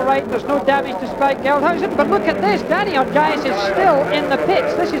obviously all right. There's no damage to Spike Gelhausen. But look at this. Danny Angaius is still in the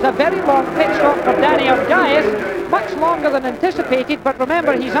pits. This is a very long pit stop for Danny Angaius. Much longer than anticipated, but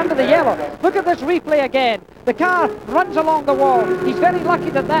remember, he's under the yellow. Look at this replay again. The car runs along the wall. He's very lucky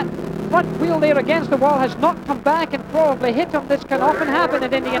that front wheel there against the wall has not come back and probably hit him. This can often happen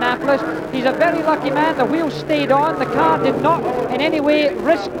at Indianapolis. He's a very lucky man. The wheel stayed on. The car did not in any way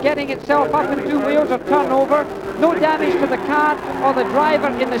risk getting itself up in two wheels or turn over. No damage to the car or the driver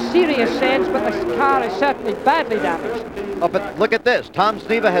in the serious sense, but the car is certainly badly damaged. Oh, but look at this. Tom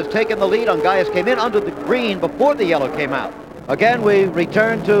Sneva has taken the lead. Angaius came in under the green before the yellow came out. Again, we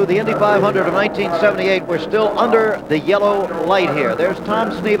return to the Indy 500 of 1978. We're still under the yellow light here. There's Tom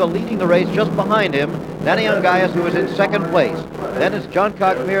Sneva leading the race just behind him. Danny Angaius, who is in second place. Then it's John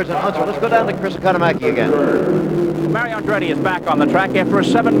Cox, Mears, and Unser. Let's go down to Chris Economaki again. Mario Andretti is back on the track after a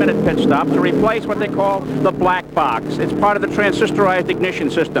 7-minute pit stop to replace what they call the black box. It's part of the transistorized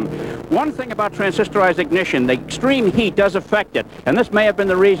ignition system. One thing about transistorized ignition, the extreme heat does affect it, and this may have been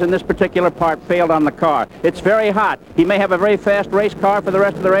the reason this particular part failed on the car. It's very hot. He may have a very fast race car for the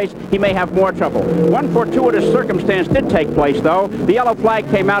rest of the race. He may have more trouble. One fortuitous circumstance did take place, though. The yellow flag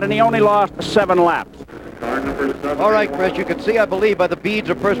came out, and he only lost 7 laps. All right, Chris, you can see, I believe, by the beads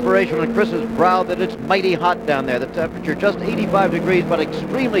of perspiration on Chris's brow that it's mighty hot down there. The temperature just 85 degrees, but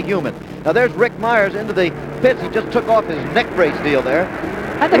extremely humid. Now, there's Rick Myers into the pits. He just took off his neck brace deal there.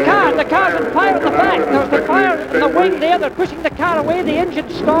 And the car's on fire at the back. There's the fire in the wing there. They're pushing the car away. The engine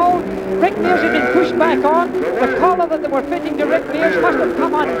stalled. Rick Mears has been pushed back on. The collar that they were fitting to Rick Mears must have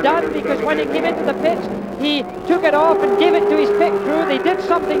come undone, because when he came into the pits, he took it off and gave it to his pit crew. They did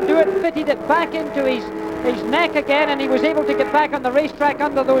something to it, fitted it back into his neck again, and he was able to get back on the racetrack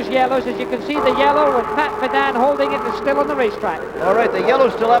under those yellows. As you can see, the yellow with Pat Fadan holding it is still on the racetrack. All right, the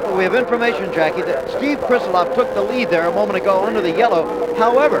yellow's still up, but we have information, Jackie, that Steve Krislov took the lead there a moment ago under the yellow.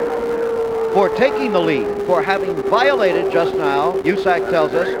 However, for taking the lead, for having violated just now, USAC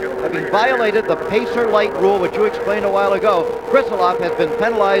tells us, having violated the pacer light rule, which you explained a while ago. Krisilov has been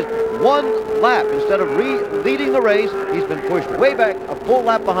penalized 1 lap. Instead of leading the race, he's been pushed way back, a full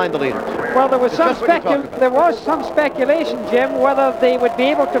lap behind the leaders. Well, there was some speculation, Jim, whether they would be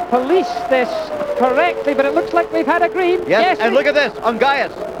able to police this correctly, but it looks like we've had a green. Yes, and look at this,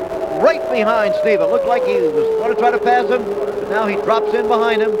 Ungaius, right behind Sneva. Looked like he was going to try to pass him, but now he drops in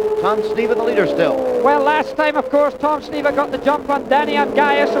behind him. Tom Sneva, the leader still. Well, last time, of course, Tom Sneva got the jump on Danny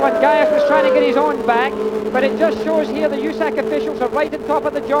Ungaius, so Ungaius was trying to get his own back, but it just shows here the USAC officials are right on top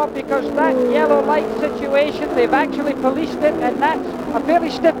of the job, because that yellow light situation, they've actually policed it, and that's a fairly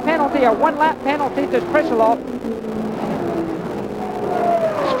stiff penalty, a 1-lap penalty to Krisilov.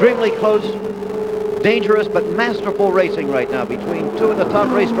 Extremely close, dangerous but masterful racing right now between two of the top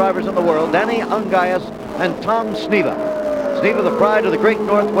race drivers in the world, Danny Ungaius and Tom Sneva. Sneva, the pride of the great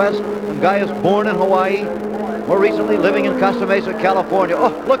Northwest. Ungaius, born in Hawaii, more recently living in Costa Mesa, California.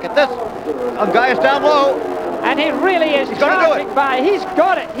 Oh, look at this. Ungaius down low. And he really is charging by. He's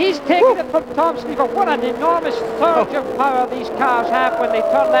got it. He's taken it from Tom Sneva. What an enormous surge of power these cars have when they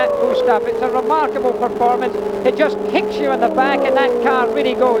turn that boost up. It's a remarkable performance. It just kicks you in the back, and that car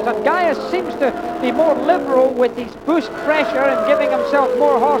really goes. And Gaius seems to be more liberal with his boost pressure and giving himself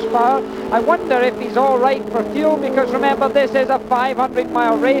more horsepower. I wonder if he's all right for fuel, because remember, this is a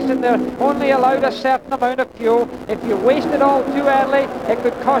 500-mile race, and they're only allowed a certain amount of fuel. If you waste it all too early, it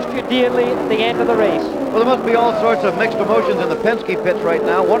could cost you dearly at the end of the race. Well, there must be all sorts of mixed emotions in the Penske pits right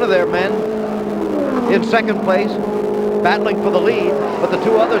now. One of their men in second place, battling for the lead, but the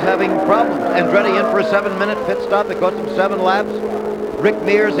two others having problems. Andretti in for a 7-minute pit stop that cost him 7 laps. Rick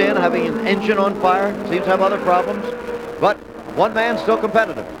Mears in, having an engine on fire, seems to have other problems, but one man still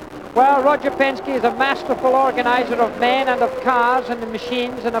competitive. Well, Roger Penske is a masterful organizer of men and of cars and the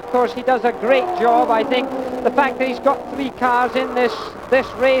machines, and of course he does a great job. I think the fact that he's got 3 cars in this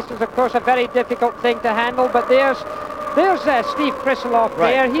race is of course a very difficult thing to handle, but there's Steve Krisilov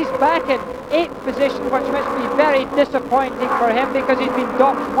there. He's back in 8th position, which must be very disappointing for him, because he's been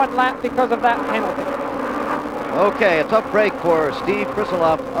docked 1 lap because of that penalty. Okay, a tough break for Steve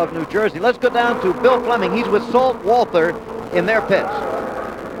Krisilov of New Jersey. Let's go down to Bill Fleming. He's with Salt Walther in their pits.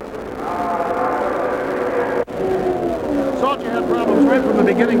 Salt, you had problems right from the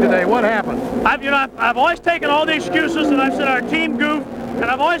beginning today. What happened? I've always taken all the excuses, and I've said our team goofed, and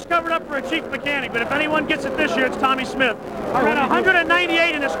I've always covered up for a chief mechanic, but if anyone gets it this year, it's Tommy Smith. I ran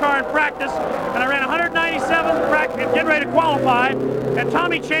 198 in this car in practice, and I ran 197 getting ready to qualify, and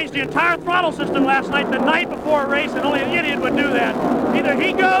Tommy changed the entire throttle system last night, the night before a race, and only an idiot would do that. Either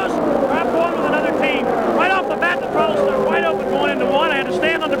he goes, or I'm going with another team. Right off the bat, the throttle system wide open going into 1. I had to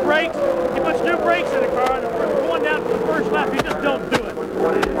stand on the brakes. He puts new brakes in the car, and going down for the first lap, you just don't do it.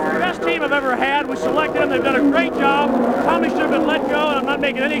 The best team I've ever had. We selected them. They've done a great job. Tommy should have been let go, and I'm not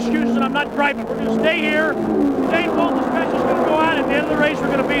making any excuses, and I'm not griping. We're going to stay here. Dave Bolton special is going to go out. At the end of the race, we're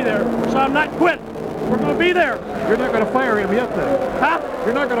going to be there. So I'm not quitting. We're going to be there. You're not going to fire him yet, then? Huh?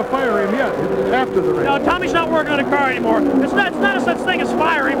 You're not going to fire him yet after the race. No, Tommy's not working on a car anymore. It's not a such thing as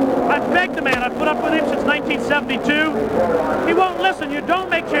fire him. I've begged the man. I've put up with him since 1972. He won't listen. You don't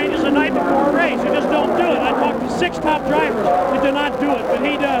make changes the night before a race. You just don't do it. I talked to 6 top drivers that do not do it, but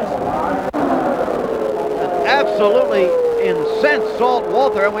he does. Absolutely incensed Salt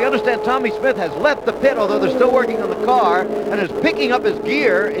Walther, and we understand Tommy Smith has left the pit, although they're still working on the car, and is picking up his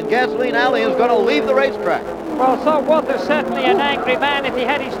gear in Gasoline Alley and is going to leave the racetrack. Well, Salt Walter's certainly an angry man. If he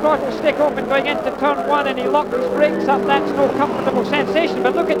had his throttle stick open going into turn 1 and he locked his brakes up, that's no comfortable sensation.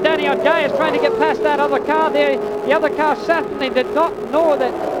 But look at Danny Ungaius trying to get past that other car there. The other car certainly did not know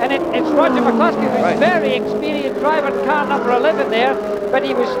that, and it's Roger McCluskey, who's a very experienced driver in car number 11 there, but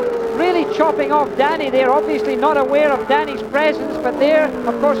he was really chopping off Danny there, obviously not aware of Danny's presence, but there,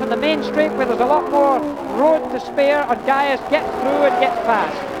 of course, on the main straight where there's a lot more road to spare, Ungaius gets through and gets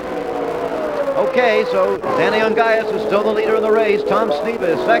past. Okay, so Danny Ungaius is still the leader of the race. Tom Sneva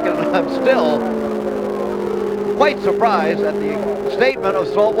is second. I'm still quite surprised at the statement of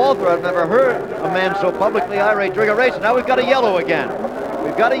Salt Walther. I've never heard a man so publicly irate during a race. Now we've got a yellow again.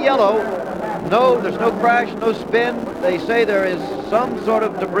 We've got a yellow. No, there's no crash, no spin. They say there is some sort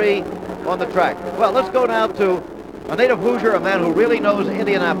of debris on the track. Well, let's go now to a native Hoosier, a man who really knows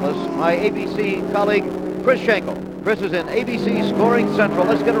Indianapolis, my ABC colleague, Chris Schenkel. Chris is in ABC Scoring Central.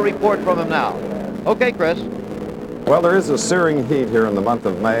 Let's get a report from him now. Okay, Chris. Well, there is a searing heat here in the month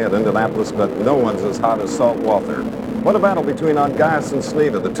of May at Indianapolis, but no one's as hot as Salt Walther. What a battle between Ungaius and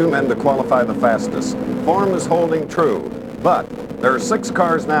Sneva, the 2 men to qualify the fastest. Form is holding true, but there are 6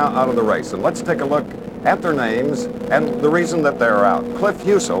 cars now out of the race, and let's take a look at their names and the reason that they're out. Cliff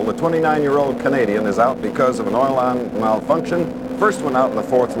Husel, the 29-year-old Canadian, is out because of an oil-on malfunction. First one out in the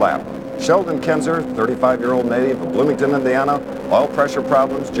 4th lap. Sheldon Kenzer, 35-year-old native of Bloomington, Indiana, oil pressure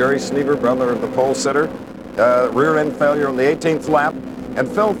problems. Jerry Sneaver, brother of the pole sitter, rear-end failure on the 18th lap. And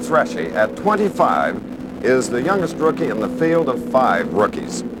Phil Threshy, at 25, is the youngest rookie in the field of 5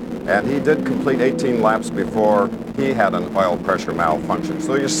 rookies. And he did complete 18 laps before he had an oil pressure malfunction.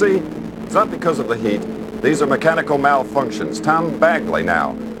 So you see, it's not because of the heat. These are mechanical malfunctions. Tom Bagley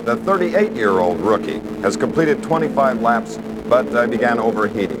now, the 38-year-old rookie, has completed 25 laps, but began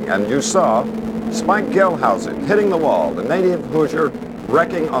overheating. And you saw Spike Gelhausen hitting the wall, the native Hoosier,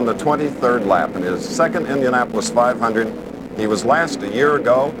 wrecking on the 23rd lap in his 2nd Indianapolis 500. He was last a year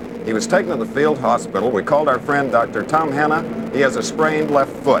ago. He was taken to the field hospital. We called our friend Dr. Tom Hanna. He has a sprained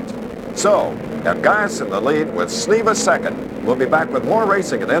left foot. So, Gaius in the lead with Sneva second. We'll be back with more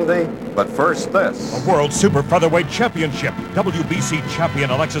racing at Indy, but first this. A World Super Featherweight Championship. WBC champion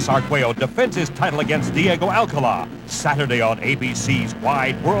Alexis Arguello defends his title against Diego Alcala. Saturday on ABC's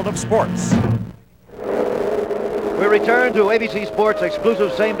Wide World of Sports. We return to ABC Sports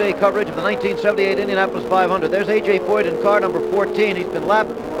exclusive same-day coverage of the 1978 Indianapolis 500. There's A.J. Foyt in car number 14. He's been lapped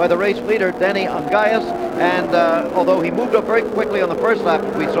by the race leader, Danny Ungaius, and although he moved up very quickly on the first lap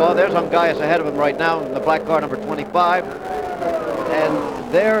we saw, there's Ungaius ahead of him right now in the black car number 25.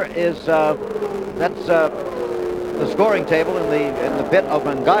 And there is, that's the scoring table in the pit of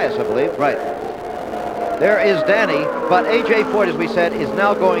Ungaius, I believe. Right. There is Danny, but A.J. Foyt, as we said, is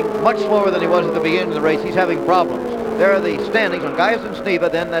now going much slower than he was at the beginning of the race. He's having problems. There are the standings on Gaius and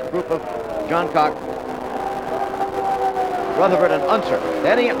Sneva, then that group of John Cock, Rutherford, and Unser.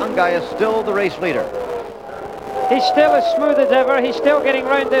 Danny Ungaius still the race leader. He's still as smooth as ever. He's still getting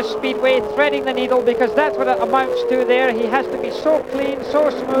round this speedway, threading the needle, because that's what it amounts to there. He has to be so clean, so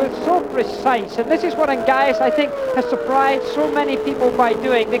smooth, so precise. And this is what Ungaius, I think, has surprised so many people by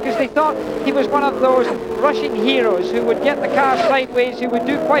doing, because they thought he was one of those rushing heroes who would get the car sideways, who would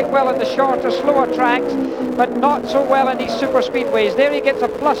do quite well in the shorter, slower tracks, but not so well in these super speedways. There he gets a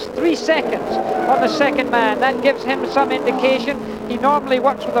plus 3 seconds on the second man. That gives him some indication. He normally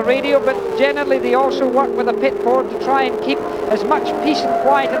works with a radio, but generally they also work with a pit board to try and keep as much peace and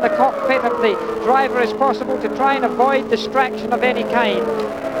quiet in the cockpit of the driver as possible to try and avoid distraction of any kind.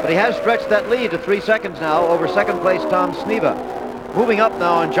 But he has stretched that lead to 3 seconds now over second place Tom Sneva. Moving up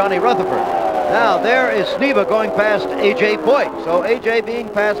now on Johnny Rutherford. Now there is Sneva going past A.J. Foyt. So A.J. being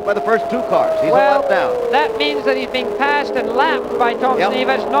passed by the first 2 cars. He's a lap down. That means that he's being passed and lapped by Tom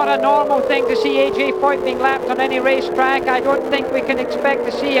Sneva. It's not a normal thing to see A.J. Foyt being lapped on any racetrack. I don't think we can expect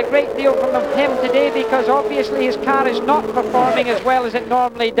to see a great deal from him today, because obviously his car is not performing as well as it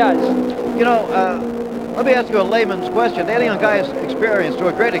normally does. You know, let me ask you a layman's question. Danny Ungaius' experience to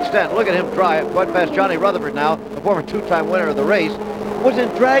a great extent, look at him try quite past Johnny Rutherford now, the former 2-time winner of the race, was in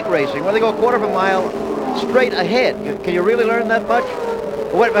drag racing where they go a quarter of a mile straight ahead. Can you really learn that much?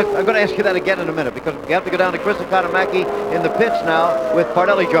 Wait, I'm going to ask you that again in a minute, because we have to go down to Chris Economaki in the pits now with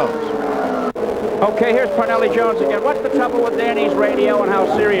Parnelli Jones. Okay, here's Parnelli Jones again. What's the trouble with Danny's radio, and how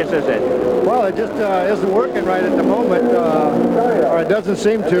serious is it? Well, it just isn't working right at the moment, or it doesn't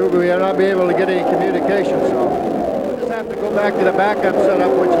seem to. We will not be able to get any communication, so we'll just have to go back to the backup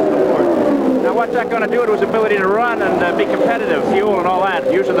setup, which is the board. Now, what's that going to do to his ability to run and be competitive, fuel and all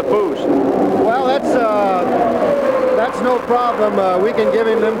that, using the boost? Well, that's no problem. We can give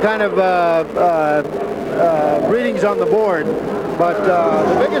him them kind of readings on the board. But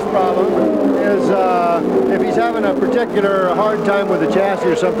the biggest problem is if he's having a particular hard time with the chassis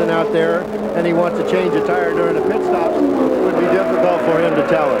or something out there, and he wants to change a tire during the pit stops, it would be difficult for him to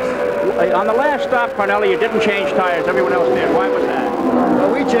tell us. On the last stop, Parnelli, you didn't change tires. Everyone else did. Why was that?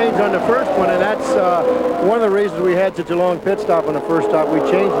 Well, we changed on the first one, and that's one of the reasons we had such a long pit stop on the first stop. We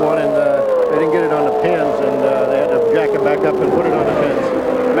changed one, and they didn't get it on the pins, and they had to jack it back up and put it on the pins.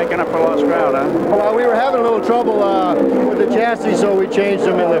 Making up for lost ground, huh? Well, we were having a little trouble with the chassis, so we changed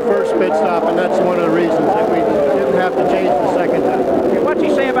them in the first pit stop, and that's one of the reasons that we didn't have to change the second time. What's he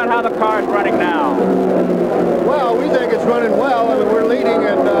say about how the car is running now? Well, we think it's running well. I mean, we're leading,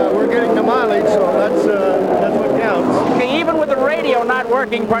 and we're getting the mileage, so that's what counts. Okay, even with the radio not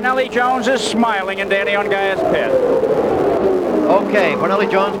working, Parnelli Jones is smiling in Danny Ungaius' pit. Okay,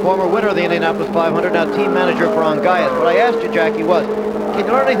 Parnelli Jones, former winner of the Indianapolis 500, now team manager for Ungaius. What I asked you, Jackie, was, can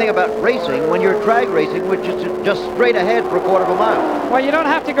you learn anything about racing when you're drag racing, which is just straight ahead for a quarter of a mile? Well, you don't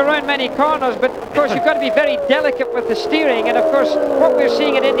have to go around many corners, but of course you've got to be very delicate with the steering. And of course, what we're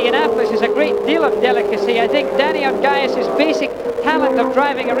seeing at Indianapolis is a great deal of delicacy. I think Danny Ungaius' basic talent of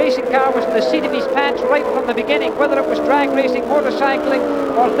driving a racing car was in the seat of his pants right from the beginning. Whether it was drag racing,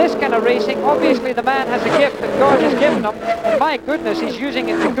 motorcycling, or this kind of racing, obviously the man has a gift that God has given him. And my goodness, he's using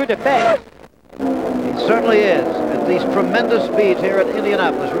it to good effect. He certainly is. At these tremendous speeds here at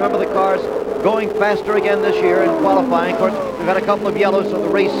Indianapolis. Remember, the car's going faster again this year in qualifying. Of course, we've had a couple of yellows, so the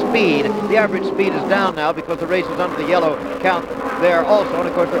race speed, the average speed is down now because the race is under the yellow count there also. And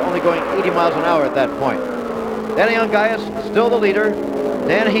of course, they're only going 80 miles an hour at that point. Danny Ungaius, still the leader.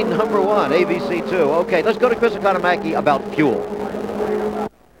 Danny, number 1, ABC2. Okay, let's go to Chris Economaki about fuel.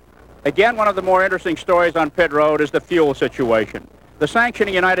 Again, one of the more interesting stories on pit road is the fuel situation. The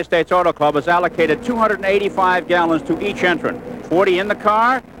sanctioning United States Auto Club has allocated 285 gallons to each entrant, 40 in the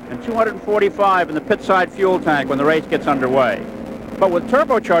car and 245 in the pit side fuel tank when the race gets underway. But with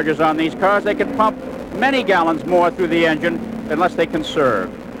turbochargers on these cars, they can pump many gallons more through the engine unless they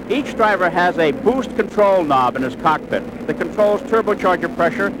conserve. Each driver has a boost control knob in his cockpit that controls turbocharger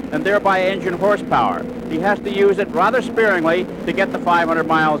pressure and thereby engine horsepower. He has to use it rather sparingly to get the 500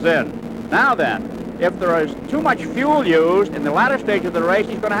 miles in. Now then, if there is too much fuel used in the latter stage of the race,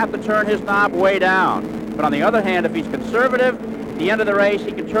 he's going to have to turn his knob way down. But on the other hand, if he's conservative, at the end of the race,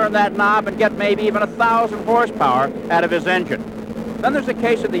 he can turn that knob and get maybe even 1,000 horsepower out of his engine. Then there's the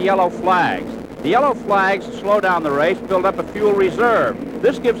case of the yellow flags. The yellow flags slow down the race, build up a fuel reserve.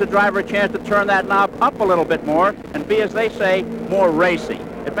 This gives the driver a chance to turn that knob up a little bit more and be, as they say, more racy.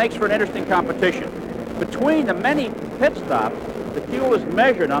 It makes for an interesting competition. Between the many pit stops, the fuel is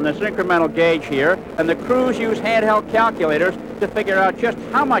measured on this incremental gauge here, and the crews use handheld calculators to figure out just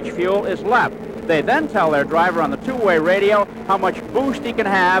how much fuel is left. They then tell their driver on the two-way radio how much boost he can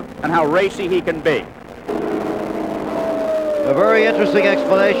have and how racy he can be. A very interesting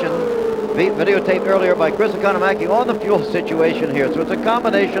explanation, videotaped earlier by Chris Economaki on the fuel situation here. So it's a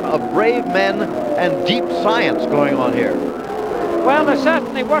combination of brave men and deep science going on here. Well, they're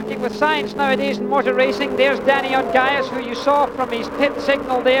certainly working with science nowadays in motor racing. There's Danny Ungaius, who you saw from his pit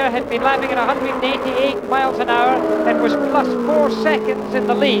signal there, had been lapping at 188 miles an hour and was plus 4 seconds in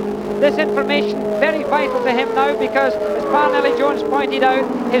the lead. This information very vital to him now because, as Parnelli Jones pointed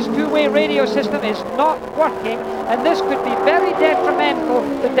out, his two-way radio system is not working, and this could be very detrimental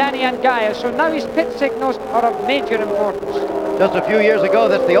to Danny Ungaius. So now his pit signals are of major importance. Just a few years ago,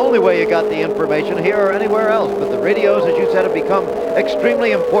 that's the only way you got the information here or anywhere else. But the radios, as you said, have become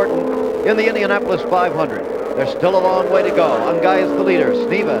extremely important in the Indianapolis 500. There's still a long way to go. Ungaius the leader,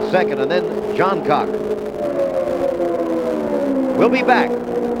 Sneva second, and then John Cock. We'll be back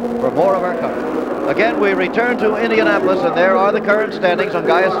for more of our coverage. Again, we return to Indianapolis, and there are the current standings.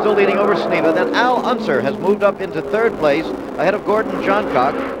 Ungaius still leading over Sneva. Then Al Unser has moved up into third place ahead of Gordon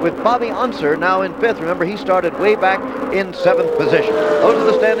Johncock, with Bobby Unser now in fifth. Remember, he started way back in seventh position. Those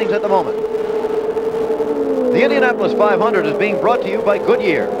are the standings at the moment. The Indianapolis 500 is being brought to you by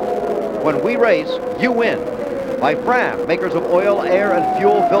Goodyear. When we race, you win. By Fram, makers of oil, air, and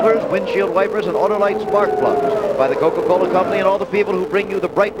fuel filters, windshield wipers, and Autolite spark plugs. By the Coca-Cola Company and all the people who bring you the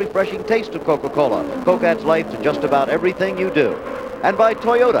bright, refreshing taste of Coca-Cola. Coke adds life to just about everything you do. And by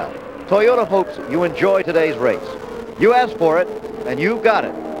Toyota. Toyota hopes you enjoy today's race. You asked for it, and you've got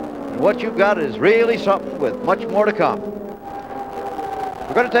it. And what you've got is really something with much more to come.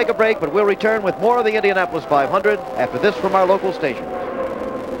 We're going to take a break, but we'll return with more of the Indianapolis 500 after this from our local station.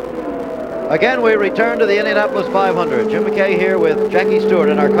 Again, we return to the Indianapolis 500. Jim McKay here with Jackie Stewart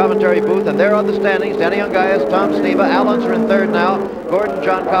in our commentary booth, and there are the standings. Danny Ungaius, Tom Sneva, Al Unser in third now, Gordon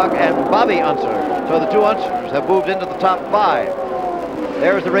Johncock, and Bobby Unser. So the two Unsers have moved into the top 5.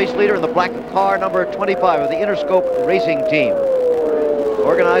 There's the race leader in the black car, number 25 of the Interscope Racing Team.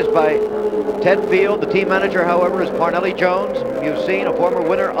 Organized by Ted Field. The team manager, however, is Parnelli Jones. You've seen a former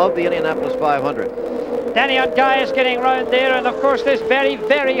winner of the Indianapolis 500. Danny Ungaius getting round there, and of course this very,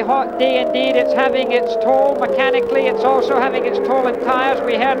 very hot day indeed. It's having its toll mechanically. It's also having its toll in tires.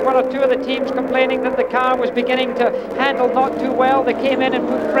 We heard one or two of the teams complaining that the car was beginning to handle not too well. They came in and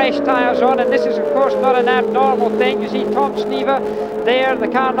put fresh tires on, and this is of course not an abnormal thing. You see Tom Sneva there, the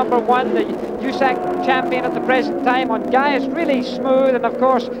car number 1, the USAC champion at the present time. Ungaius really smooth, and of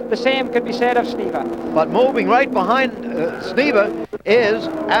course the same could be said of Sneva. But moving right behind Sneva is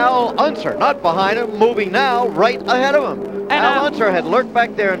Al Unser, not behind him, moving now right ahead of him. And Al Unser had lurked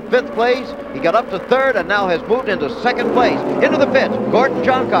back there in 5th place. He got up to 3rd and now has moved into 2nd place. Into the pits, Gordon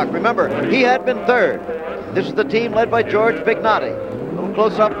Johncock. Remember, he had been 3rd. This is the team led by George Bignotti. A little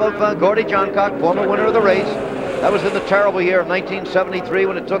close-up of Gordy Johncock, former winner of the race. That was in the terrible year of 1973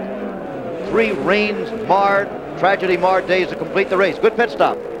 when it took 3 rain-marred, tragedy-marred days to complete the race. Good pit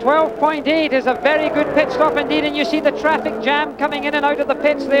stop. 12.8 is a very good pit stop indeed, and you see the traffic jam coming in and out of the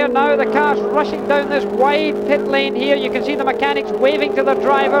pits there now. The car's rushing down this wide pit lane here. You can see the mechanics waving to their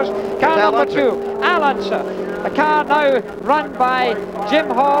drivers. Car number 2, Al Unser. A car now run by Jim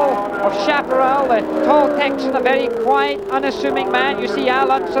Hall of Chaparral, the tall Texan, a very quiet, unassuming man. You see Al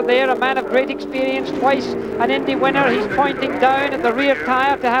Unser there, a man of great experience, twice an Indy winner. He's pointing down at the rear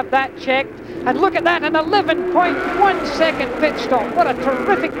tyre to have that checked. And look at that, an 11.1 second pit stop. What a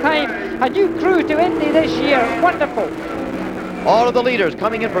terrific time. A new crew to Indy this year. Wonderful. All of the leaders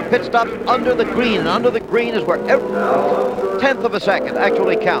coming in for pit stops under the green. And under the green is where every 10th of a second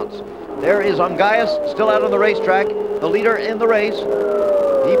actually counts. There is Ungaius still out on the racetrack, the leader in the race.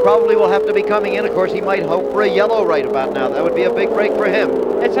 He probably will have to be coming in. Of course, he might hope for a yellow right about now. That would be a big break for him.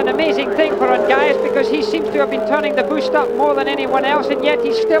 It's an amazing thing for Ungaius because he seems to have been turning the boost up more than anyone else, and yet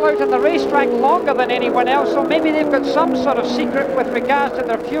he's still out on the racetrack longer than anyone else. So maybe they've got some sort of secret with regards to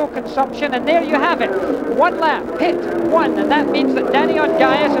their fuel consumption. And there you have it. 1 lap, pit 1. And that means that Danny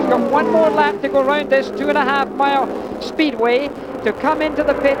Ungaius has got 1 more lap to go around this 2.5-mile speedway to come into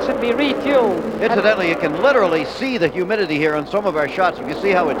the pits and be refueled. Incidentally, you can literally see the humidity here on some of our shots. If you see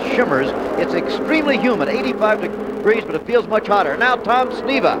how it shimmers, it's extremely humid, 85 degrees, but it feels much hotter. Now Tom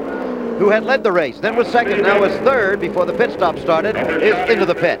Sneva, who had led the race, then was second, now was third before the pit stop started, is into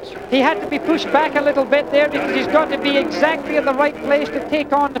the pits. He had to be pushed back a little bit there because he's got to be exactly in the right place to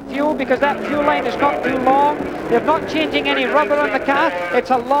take on the fuel, because that fuel line is not too long. They're not changing any rubber on the car. It's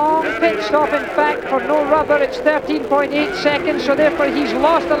a long pit stop, in fact, for no rubber. It's 13.8 seconds, so therefore he's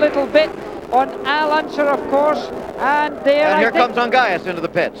lost a little bit on Al Unser, of course. And here comes Ungaius into the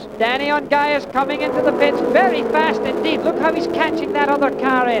pits. Danny Ungaius coming into the pits very fast indeed. Look how he's catching that other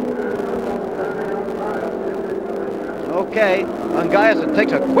car in. Okay, Ungaius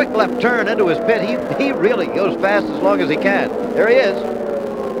takes a quick left turn into his pit. He really goes fast as long as he can. There he is.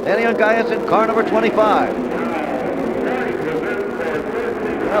 Danny Ungaius in car number 25.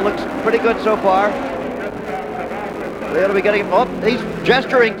 That looks pretty good so far. They'll be getting, oh, he's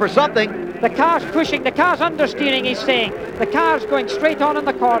gesturing for something. The car's pushing, the car's understeering, he's saying. The car's going straight on in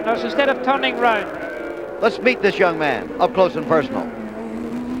the corners instead of turning round. Let's meet this young man up close and personal.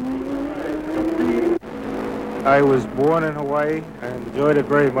 I was born in Hawaii and enjoyed it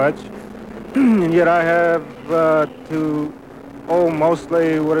very much. And yet I have to owe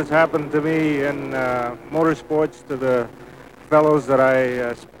mostly what has happened to me in motorsports to the fellows that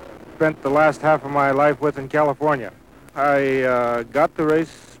I spent the last half of my life with in California. I got to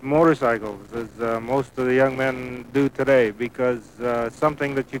race motorcycles, as most of the young men do today, because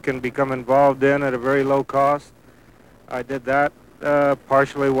something that you can become involved in at a very low cost. I did that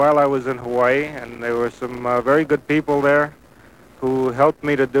partially while I was in Hawaii, and there were some very good people there who helped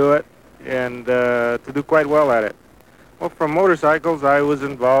me to do it and to do quite well at it. Well, for motorcycles, I was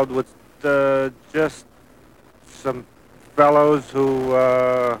involved with just some fellows who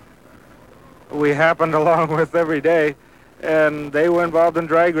we happened along with every day, and they were involved in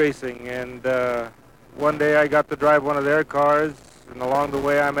drag racing. And one day I got to drive one of their cars, and along the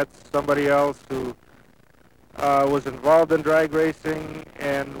way I met somebody else who was involved in drag racing,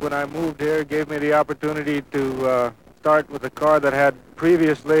 and when I moved here, it gave me the opportunity to start with a car that had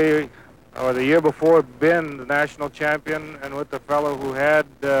previously, or the year before, been the national champion, and with the fellow who had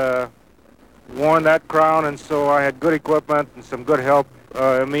worn that crown, and so I had good equipment and some good help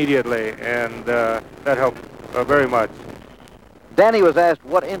immediately, and that helped very much. Danny was asked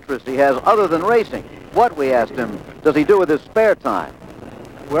what interest he has other than racing. What, we asked him, does he do with his spare time?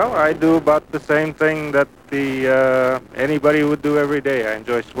 Well, I do about the same thing that anybody would do every day. I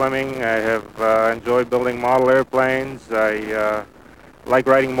enjoy swimming. I have enjoyed building model airplanes. I like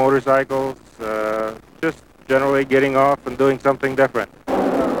riding motorcycles. Just generally getting off and doing something different.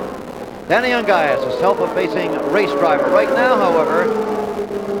 Danny Ungaius, a self-effacing race driver. Right now, however,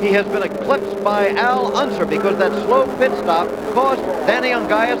 he has been eclipsed by Al Unser because that slow pit stop cost Danny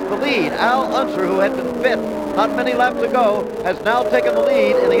Ungaius the lead. Al Unser, who had been fifth not many laps ago, has now taken the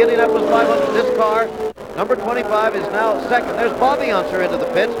lead in the Indianapolis 500. This car, number 25, is now second. There's Bobby Unser into the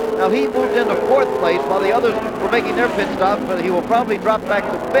pits. Now he moved into fourth place while the others were making their pit stops, but he will probably drop back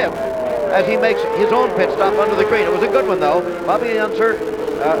to fifth as he makes his own pit stop under the green. It was a good one, though. Bobby Unser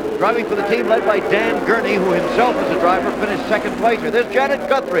driving for the team led by Dan Gurney, who himself as a driver finished second place here. There's Janet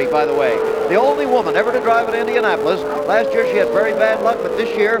Guthrie, by the way, the only woman ever to drive at Indianapolis. Last year she had very bad luck, but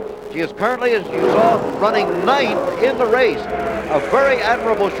this year she is currently, as you saw, running ninth in the race. A very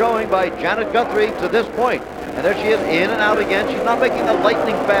admirable showing by Janet Guthrie to this point. And there she is, in and out again. She's not making the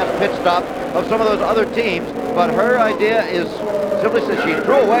lightning fast pit stops of some of those other teams. but her idea is simply that she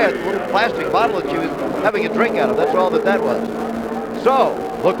threw away a little plastic bottle that she was having a drink out of. That's all that was. So,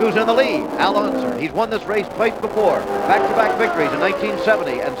 look who's in the lead. Al Unser. He's won this race twice before. Back-to-back victories in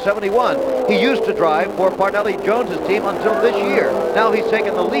 1970 and 71. He used to drive for Parnelli Jones's team until this year. Now he's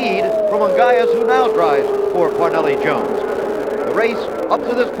taken the lead from Ungayas, who now drives for Parnelli Jones. The race up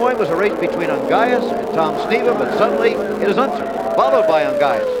to this point was a race between Ungayas and Tom Sneva, but suddenly it is Unser, followed by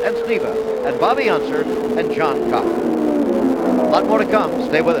Ungayas and Sneva, and Bobby Unser and John Kopp. A lot more to come.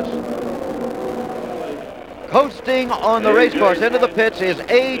 Stay with us. Coasting on the race course into the pits is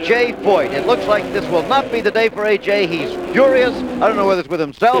A.J. Foyt. It looks like this will not be the day for A.J. He's furious. I don't know whether it's with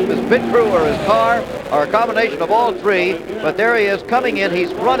himself, his pit crew, or his car, or a combination of all three. But there he is coming in.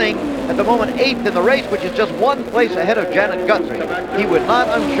 He's running at the moment 8th in the race, which is just one place ahead of Janet Guthrie. He would not,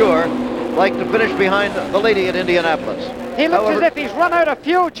 I'm sure, like to finish behind the lady at Indianapolis. He looks as if he's run out of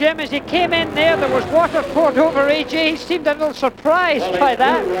fuel, Jim. As he came in there was water poured over A.J. He seemed a little surprised by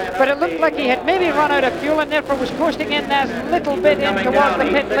that, but it looked like he had maybe run out of fuel and therefore was coasting in that little bit in towards the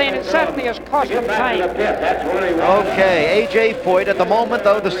pit lane. It certainly has cost him time. Okay, A.J. Foyt at the moment,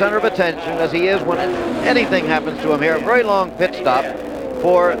 though, the center of attention, as he is when anything happens to him here. A very long pit stop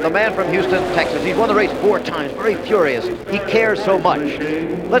for the man from Houston, Texas. He's won the race 4 times, very furious. He cares so much.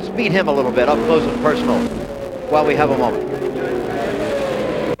 Let's meet him a little bit up close and personal while we have a moment.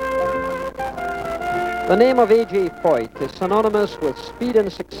 The name of A.J. Foyt is synonymous with speed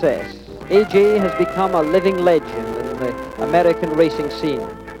and success. A.J. has become a living legend in the American racing scene.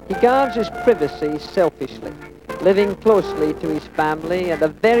 He guards his privacy selfishly, living closely to his family and a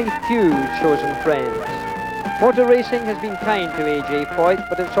very few chosen friends. Motor racing has been kind to A.J. Foyt,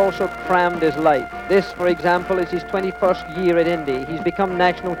 but it's also crammed his life. This, for example, is his 21st year at Indy. He's become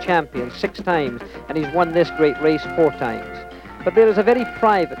national champion 6 times, and he's won this great race 4 times. But there is a very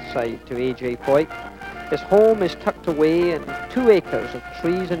private side to A.J. Foyt. His home is tucked away in 2 acres of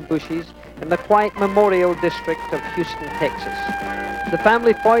trees and bushes in the quiet Memorial District of Houston, Texas. The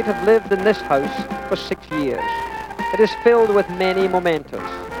family Foyt have lived in this house for 6 years. It is filled with many mementos,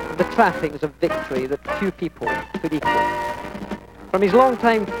 the trappings of victory that few people could equal. From his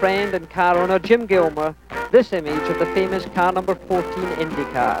longtime friend and car owner Jim Gilmer, this image of the famous car number 14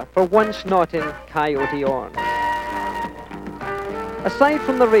 IndyCar, for once not in Coyote Orange. Aside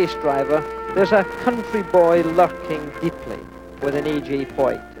from the race driver, there's a country boy lurking deeply within A.J.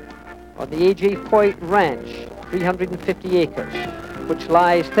 Foyt. On the A.J. Foyt Ranch, 350 acres, which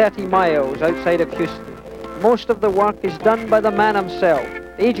lies 30 miles outside of Houston. Most of the work is done by the man himself.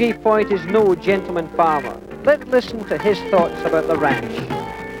 A.J. Foyt is no gentleman farmer. Let's listen to his thoughts about the ranch.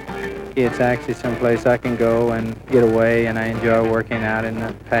 It's actually someplace I can go and get away, and I enjoy working out in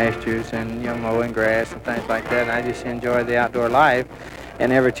the pastures and, mowing grass and things like that. And I just enjoy the outdoor life.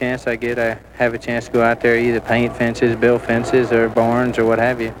 And every chance I get, I have a chance to go out there, either paint fences, build fences, or barns, or what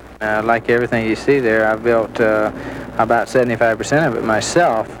have you. Like everything you see there, I've built about 75% of it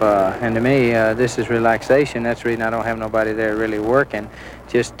myself. And to me, this is relaxation. That's the reason I don't have nobody there really working.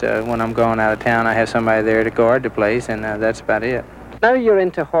 Just when I'm going out of town, I have somebody there to guard the place, and that's about it. Now you're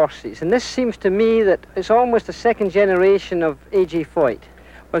into horses, and this seems to me that it's almost a second generation of A.J. Foyt.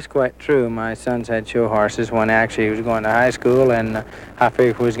 Well, it's quite true. My son's had show horses when actually he was going to high school, and I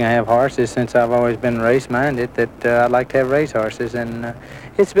figured if we was going to have horses, since I've always been race-minded, that I'd like to have race horses. And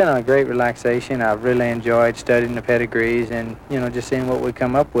it's been a great relaxation. I've really enjoyed studying the pedigrees and, just seeing what we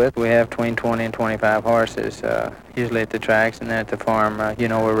come up with. We have between 20 and 25 horses, usually at the tracks, and then at the farm,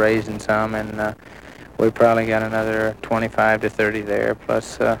 we're raising some, and we probably got another 25 to 30 there,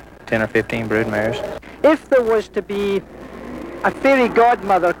 plus 10 or 15 brood mares. If there was to be a fairy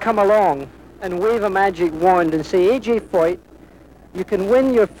godmother come along and wave a magic wand and say, A.J. Foyt, you can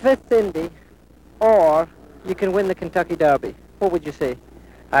win your 5th Indy, or you can win the Kentucky Derby, what would you say?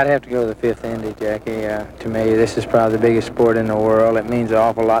 I'd have to go to the 5th Indy, Jackie. To me, this is probably the biggest sport in the world. It means an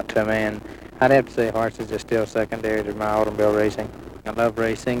awful lot to me, and I'd have to say horses are still secondary to my automobile racing. I love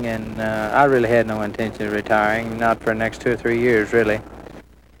racing, and I really had no intention of retiring, not for the next 2 or 3 years, really.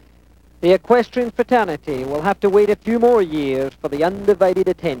 The equestrian fraternity will have to wait a few more years for the undivided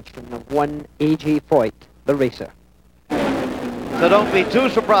attention of one A.J. Foyt, the racer. So don't be too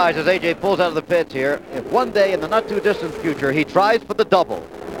surprised as A.J. pulls out of the pits here if one day in the not-too-distant future he tries for the double,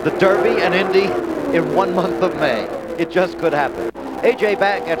 the Derby and Indy in 1 month of May. It just could happen. A.J.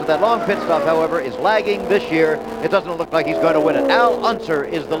 back after that long pit stop, however, is lagging this year. It doesn't look like he's going to win it. Al Unser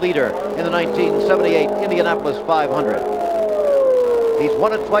is the leader in the 1978 Indianapolis 500. He's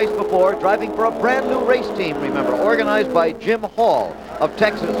won it twice before, driving for a brand new race team, remember, organized by Jim Hall of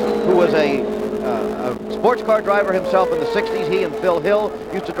Texas, who was a a sports car driver himself in the 60s. He and Phil Hill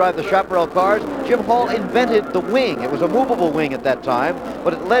used to drive the Chaparral cars. Jim Hall invented the wing. It was a movable wing at that time,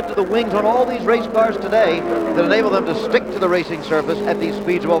 but it led to the wings on all these race cars today that enable them to stick to the racing surface at these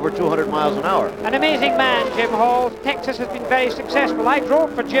speeds of over 200 miles an hour. An amazing man, Jim Hall. Texas has been very successful. I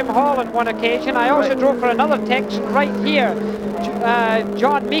drove for Jim Hall on one occasion. I also drove for another Texan right here,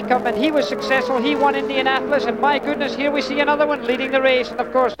 John Meekum, and he was successful. He won Indianapolis, and my goodness, here we see another one leading the race. And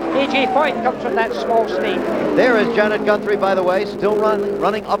of course, A.J. Foyt comes from that small state. There is Janet Guthrie, by the way, still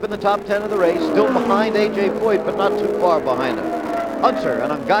running up in the top 10 of the race, still behind A.J. Foyt, but not too far behind him. Unser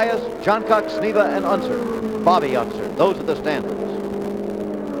and Ungaius, Johncock, Sneva, and Unser. Bobby Unser. Those are the standings.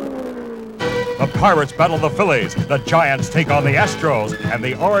 The Pirates battle the Phillies, the Giants take on the Astros, and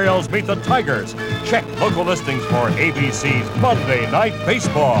the Orioles meet the Tigers. Check local listings for ABC's Monday Night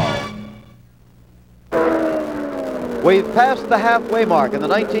Baseball. We've passed the halfway mark in the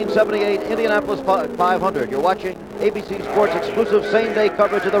 1978 Indianapolis 500. You're watching ABC Sports exclusive same-day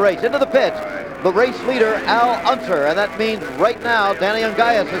coverage of the race. Into the pits, the race leader, Al Unser, and that means right now Danny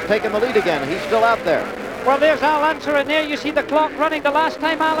Ungaius has taken the lead again. He's still out there. Well, there's Al Unser, and there you see the clock running. The last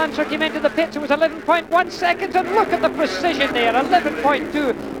time Al Unser came into the pits, it was 11.1 seconds, and look at the precision there,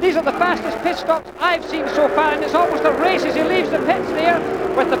 11.2. These are the fastest pit stops I've seen so far, and it's almost a race as he leaves the pits there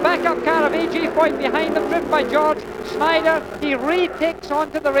with the backup car of A.J. Foyt behind him, driven by George Snyder. He retakes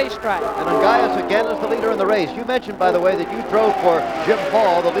onto the racetrack. And Ungaius again is the leader in the race. You mentioned, by the way, that you drove for Jim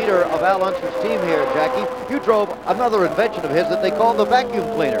Hall, the leader of Al Unser's team here, Jackie. You drove another invention of his that they called the vacuum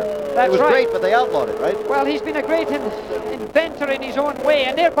cleaner. That's it was right. great, but they outlawed it, right? Well, he's been a great inventor in his own way.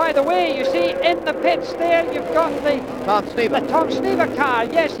 And there, by the way, you see in the pits there, you've got the Tom Sneva car.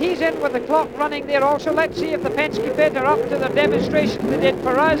 Yes, he's in with the clock running there also. Let's see if the Penske pit are up to the demonstration they did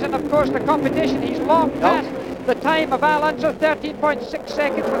for us. And of course, the competition, he's long past the time of Al Unser, 13.6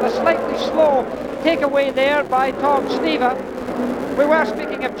 seconds, with a slightly slow takeaway there by Tom Sneva. We were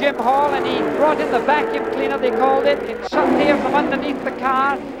speaking of Jim Hall, and he brought in the vacuum cleaner, they called it. It sucked air from underneath the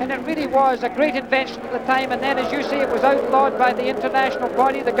car, and it really was a great invention at the time. And then, as you say, it was outlawed by the international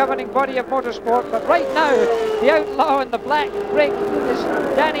body, the governing body of motorsport. But right now, the outlaw in the black rig is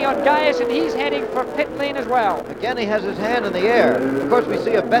Danny Ungaius, and he's heading for pit lane as well. Again, he has his hand in the air. Of course, we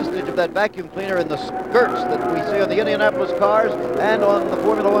see a vestige of that vacuum cleaner in the skirts that we see on the Indianapolis cars and on the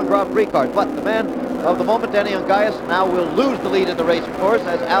Formula One Grand Prix cars. But the man of the moment, Danny Ungaius, now will lose the lead in the race, of course,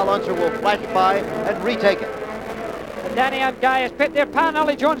 as Al Unser will flash by and retake it. And Danny Ungaius pit there. Pan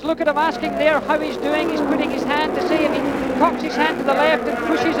Ollie Jones, look at him asking there how he's doing. He's putting his hand to see if he cocks his hand to the left and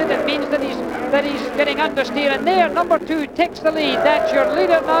pushes it. It means that he's getting understeer. And there, number 2 takes the lead. That's your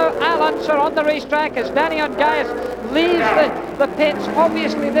leader now, Al Unser, on the racetrack as Danny Ungaius leaves the pits.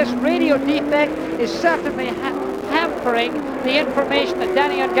 Obviously, this radio defect is certainly hampering the information that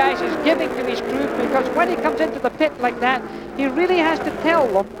Danny Ungaius is giving to his crew, because when he comes into the pit like that, he really has to tell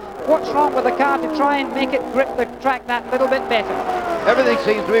them what's wrong with the car to try and make it grip the track that little bit better. Everything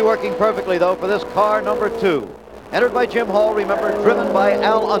seems to be working perfectly, though, for this car number 2. Entered by Jim Hall, remember, driven by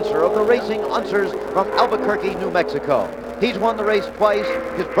Al Unser of the Racing Unsers from Albuquerque, New Mexico. He's won the race twice.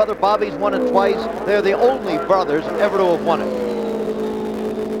 His brother Bobby's won it twice. They're the only brothers ever to have won it.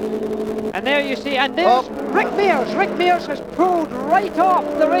 And there you see, and there's Rick Mears. Rick Mears has pulled right off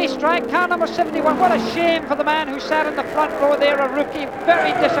the racetrack. Car number 71. What a shame for the man who sat in the front row there, a rookie.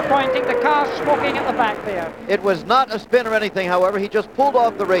 Very disappointing. The car's smoking at the back there. It was not a spin or anything, however. He just pulled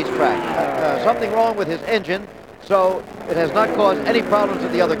off the racetrack. Something wrong with his engine, so it has not caused any problems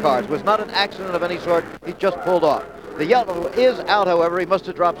with the other cars. It was not an accident of any sort. He just pulled off. The yellow is out, however. He must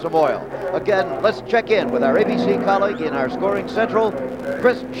have dropped some oil. Again, let's check in with our ABC colleague in our scoring central,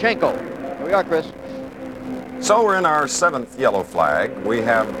 Chris Schenkel. Here we are, Chris. So we're in our 7th yellow flag. We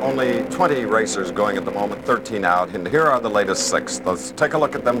have only 20 racers going at the moment, 13 out, and here are the latest 6. Let's take a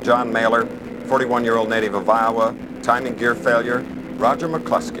look at them. John Mailer, 41-year-old native of Iowa, timing gear failure. Roger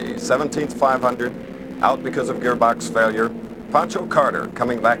McCluskey, 17th 500, out because of gearbox failure. Pancho Carter,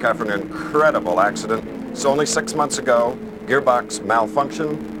 coming back after an incredible accident. So only 6 months ago, gearbox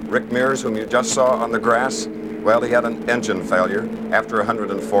malfunction. Rick Mears, whom you just saw on the grass, well, he had an engine failure after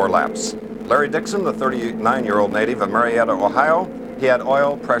 104 laps. Larry Dixon, the 39-year-old native of Marietta, Ohio, he had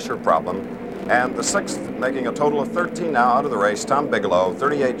oil pressure problem. And the 6th, making a total of 13 now out of the race, Tom Bigelow,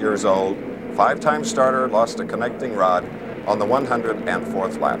 38 years old, 5-time starter, lost a connecting rod on the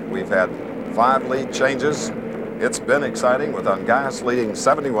 104th lap. We've had 5 lead changes. It's been exciting, with Ungaius leading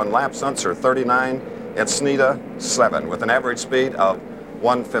 71 laps, Unser 39, and Sneda 7, with an average speed of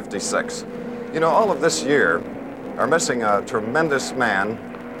 156. You know, all of this year are missing a tremendous man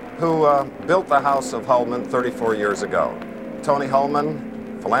who built the house of Hulman 34 years ago. Tony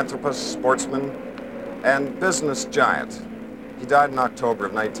Hulman, philanthropist, sportsman, and business giant. He died in October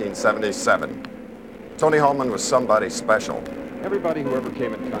of 1977. Tony Hulman was somebody special. Everybody who ever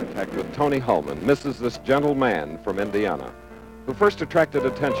came in contact with Tony Hulman misses this gentle man from Indiana, who first attracted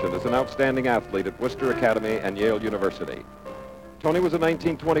attention as an outstanding athlete at Worcester Academy and Yale University. Tony was a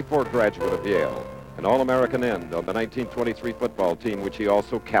 1924 graduate of Yale, an All-American end on the 1923 football team, which he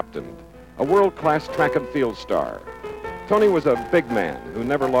also captained, a world-class track and field star. Tony was a big man who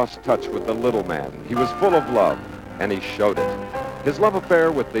never lost touch with the little man. He was full of love, and he showed it. His love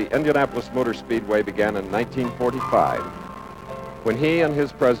affair with the Indianapolis Motor Speedway began in 1945, when he and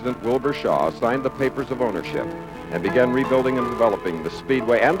his president, Wilbur Shaw, signed the papers of ownership and began rebuilding and developing the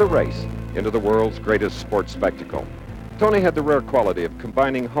Speedway and the race into the world's greatest sports spectacle. Tony had the rare quality of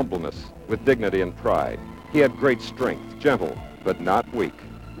combining humbleness with dignity and pride. He had great strength, gentle, but not weak.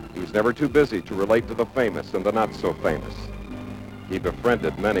 He was never too busy to relate to the famous and the not-so-famous. He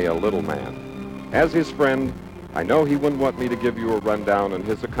befriended many a little man. As his friend, I know he wouldn't want me to give you a rundown on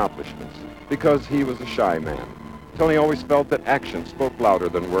his accomplishments, because he was a shy man. Tony always felt that action spoke louder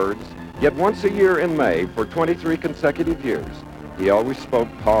than words. Yet once a year in May, for 23 consecutive years, he always spoke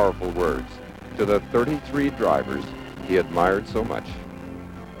powerful words to the 33 drivers he admired so much.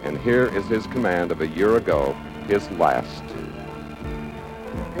 And here is his command of a year ago, his last.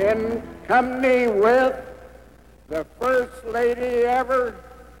 In company with the first lady ever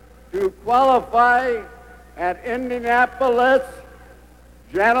to qualify at Indianapolis,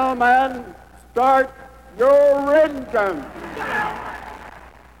 gentlemen, start your engine.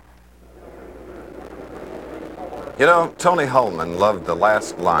 You know, Tony Hulman loved the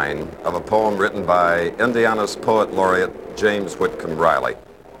last line of a poem written by Indiana's poet laureate, James Whitcomb Riley.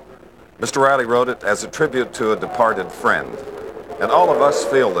 Mr. Riley wrote it as a tribute to a departed friend. And all of us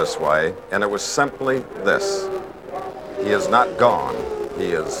feel this way, and it was simply this: he is not gone, he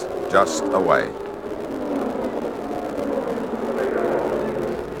is just away.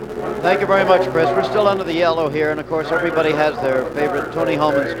 Thank you very much, Chris. We're still under the yellow here, and of course everybody has their favorite Tony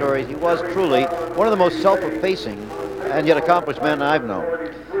Hulman stories. He was truly one of the most self-effacing and yet accomplished men I've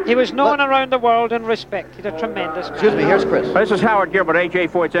known. He was known around the world and respected. A tremendous man. Excuse me, here's Chris. This is Howard Gilbert, A.J.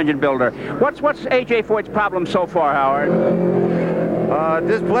 Foyt's engine builder. What's A.J. Foyt's problem so far, Howard?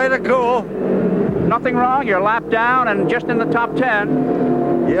 Just played it cool. Nothing wrong? You're lapped down and just in the top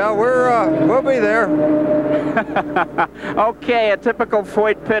 10. Yeah, we'll be there. Okay, a typical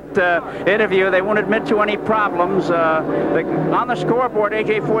Foyt pit interview. They won't admit to any problems. On the scoreboard,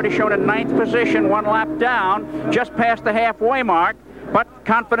 A.J. Foyt is shown in 9th position, 1 lap down, just past the halfway mark, but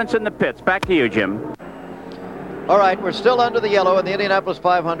confidence in the pits. Back to you, Jim. All right, we're still under the yellow in the Indianapolis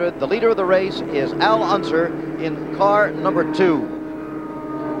 500. The leader of the race is Al Unser in car number 2.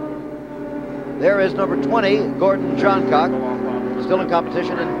 There is number 20, Gordon Johncock, still in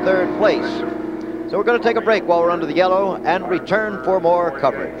competition in 3rd place. So we're going to take a break while we're under the yellow and return for more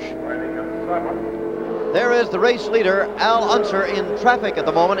coverage. There is the race leader, Al Unser, in traffic at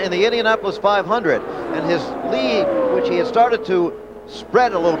the moment in the Indianapolis 500. And his lead, which he had started to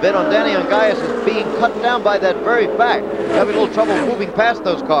spread a little bit on Danny Ungaius, is being cut down by that very fact. Having a little trouble moving past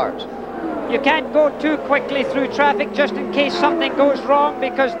those cars. You can't go too quickly through traffic just in case something goes wrong,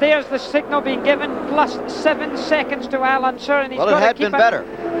 because there's the signal being given, plus 7 seconds to Al Unser, and he's well, it had been better.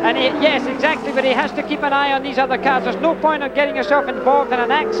 And yes, exactly, but he has to keep an eye on these other cars. There's no point of getting yourself involved in an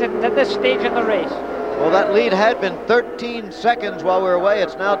accident at this stage in the race. Well, that lead had been 13 seconds while we were away.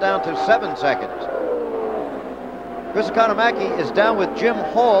 It's now down to 7 seconds. Chris Economaki is down with Jim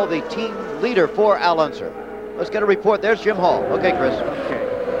Hall, the team leader for Al Unser. Let's get a report. There's Jim Hall. Okay, Chris. Okay.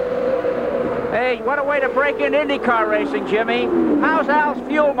 Hey, what a way to break in IndyCar racing, Jimmy. How's Al's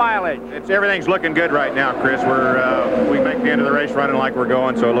fuel mileage? Everything's looking good right now, Chris. We make the end of the race running like we're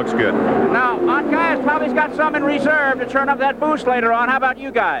going, so it looks good. Now, Ungaius probably's got some in reserve to turn up that boost later on. How about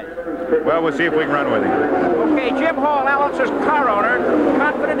you guys? Well, we'll see if we can run with him. Okay, Jim Hall, Al Unser's car owner,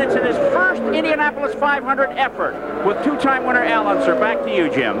 confident it's in his first Indianapolis 500 effort with two-time winner Al Unser. Back to you,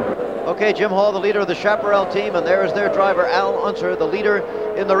 Jim. Okay, Jim Hall, the leader of the Chaparral team, and there is their driver, Al Unser, the leader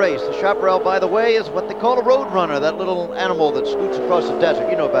in the race. The Chaparral, by the way, is what they call a road runner, that little animal that scoots across the desert.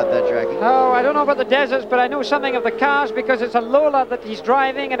 You know about that, Jackie. Oh, I don't know about the deserts, but I know something of the cars, because it's a Lola that he's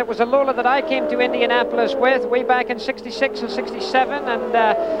driving, and it was a Lola that I came to Indianapolis with way back in 66 and 67, and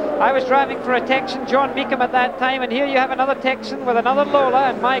I was driving for a Texan, John Meekum, at that time, and here you have another Texan with another Lola,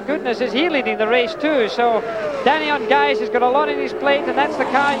 and my goodness, is he leading the race too. So Danny Ungaius has got a lot in his plate, and that's the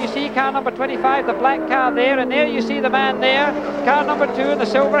car you see, car number 25, the black car there, and there you see the man there, car number 2 in the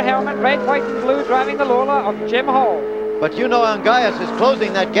silver helmet, red, white and blue, driving the Lola of Jim Hall. But you know Ungaius is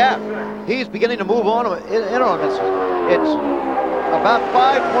closing that gap. He's beginning to move on in on him. about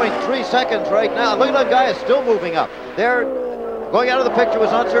 5.3 seconds right now. Look at Ungaius still moving up. They're going out of the picture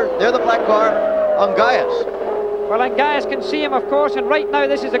was Unser. They're the black car. Ungaius. Well, Ungaius can see him, of course, and right now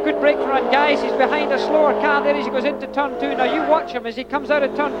this is a good break for Ungaius. He's behind a slower car there as he goes into turn 2. Now you watch him as he comes out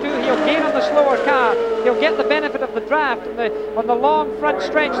of turn 2. He'll gain on the slower car. He'll get the benefit of the draft on the long front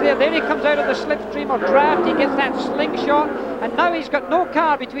stretch there. Then he comes out of the slipstream or draft. He gets that slingshot, and now he's got no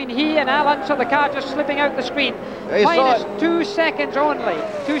car between he and Al Unser. The car just slipping out the screen. Minus 2 seconds only.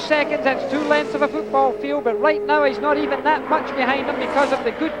 2 seconds, that's 2 lengths of a football field, but right now he's not even that much behind him because of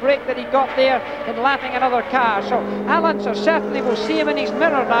the good break that he got there in lapping another car. So Al Unser certainly will see him in his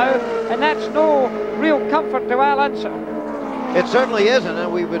mirror now, and that's no real comfort to Al Unser. It certainly isn't,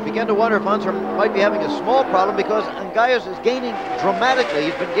 and we would begin to wonder if Unser might be having a small problem because Ungaius is gaining dramatically.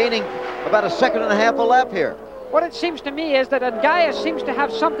 He's been gaining about 1.5 seconds a lap here. What it seems to me is that Ungaius seems to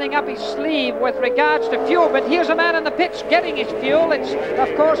have something up his sleeve with regards to fuel, but here's a man in the pits getting his fuel. It's,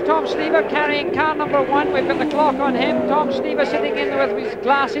 of course, Tom Sleever carrying car number 1. We've got the clock on him. Tom Sleever sitting in with his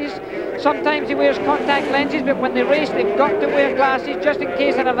glasses. Sometimes he wears contact lenses, but when they race, they've got to wear glasses just in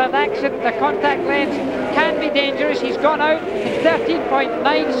case of an accident. The contact lens can be dangerous. He's gone out in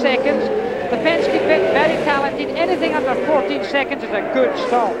 13.9 seconds. The Penske pit, very talented. Anything under 14 seconds is a good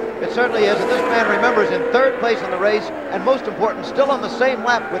stall. It certainly is. And this man, remembers, in 3rd place in the race, and most important, still on the same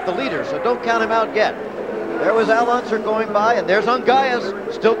lap with the leader, so don't count him out yet. There was Al Unser going by, and there's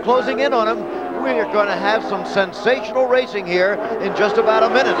Ungaius still closing in on him. We are going to have some sensational racing here in just about a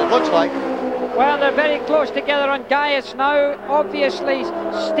minute, it looks like. Well, they're very close together. Ungaius now obviously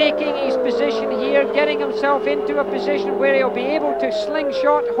staking his position here, getting himself into a position where he'll be able to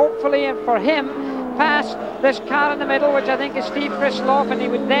slingshot, hopefully, and for him, past this car in the middle, which I think is Steve Krisloff, and he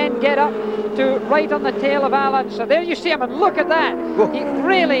would then get up to right on the tail of Al Unser. There you see him, and look at that. He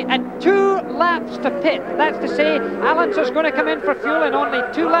really, and 2 laps to pit. That's to say, Al Unser's going to come in for fuel in only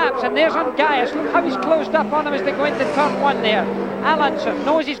 2 laps, and there's Ungaius. Look how he's closed up on him as they go into turn 1 there. Al Unser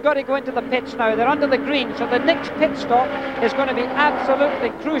knows he's got to go into the pits now. They're under the green, so the next pit stop is going to be absolutely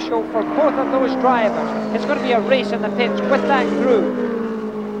crucial for both of those drivers. It's going to be a race in the pits with that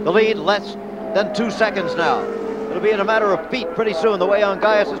crew. The lead less than 2 seconds now. It'll be in a matter of feet pretty soon, the way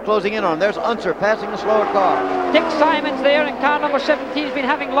Ungaius is closing in on him. There's Unser passing the slower car. Dick Simon's there in car number 17. He's been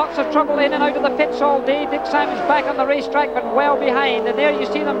having lots of trouble in and out of the pits all day. Dick Simon's back on the racetrack, but well behind. And there you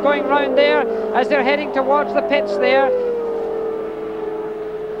see them going round there as they're heading towards the pits there.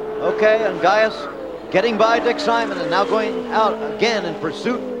 Okay, Ungaius getting by Dick Simon and now going out again in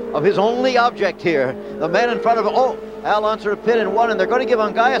pursuit of his only object here. The man in front of him, Al Unser pit in 1, and they're going to give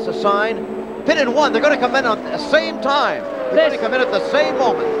Ungaius a sign. Pit in 1, they're going to come in at the same time. They're going to come in at the same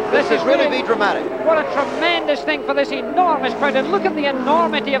moment. This is really be dramatic. What a tremendous thing for this enormous crowd. And look at the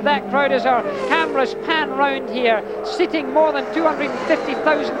enormity of that crowd as our cameras pan round here, seating more than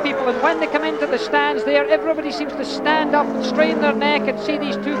 250,000 people. And when they come into the stands there, everybody seems to stand up and strain their neck and see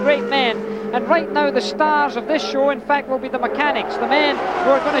these 2 great men. And right now the stars of this show, in fact, will be the mechanics, the men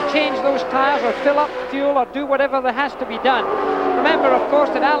who are going to change those tires or fill up fuel or do whatever that has to be done. Remember, of course,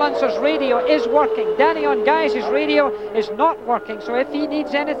 that Al Unser's radio is working. Danny Ungaius' radio is not working, so if he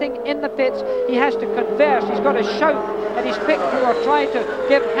needs anything in the pits, he has to converse. He's got to shout at his pit crew or try to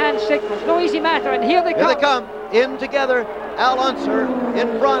give hand signals. No easy matter, and here they come. Here they come, in together. Al Unser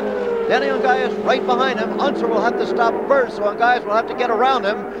in front. Danny Ungaius right behind him. Unser will have to stop first, so Ungaius will have to get around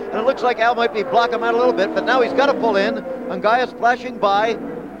him. And it looks like Al might be blocking him out a little bit, but now he's got to pull in. Ungaius flashing by.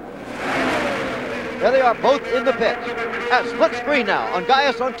 There they are, both in the pits. At split screen now.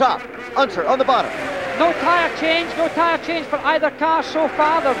 Ungaius on top, Unser on the bottom. No tyre change for either car so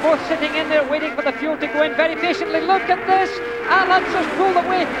far. They're both sitting in there waiting for the fuel to go in very patiently. Look at this. Al Unser's pulled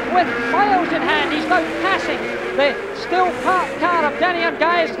away with miles in hand. He's now passing the still parked car of Danny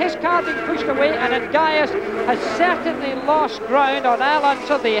Ungaius. His car being pushed away, and Ungaius has certainly lost ground on Al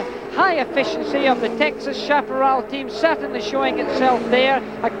Unser. The high efficiency of the Texas Chaparral team certainly showing itself there.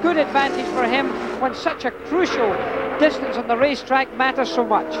 A good advantage for him when such a crucial distance on the racetrack matters so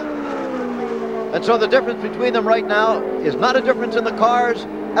much. And so the difference between them right now is not a difference in the cars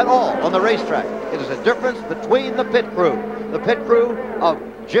at all on the racetrack. It is a difference between the pit crew. The pit crew of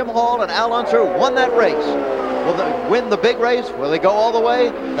Jim Hall and Al Unser won that race. Will they win the big race? Will they go all the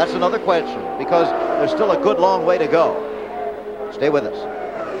way? That's another question, because there's still a good long way to go. Stay with us.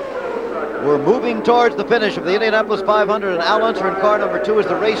 We're moving towards the finish of the Indianapolis 500, and Al Unser in car number 2 is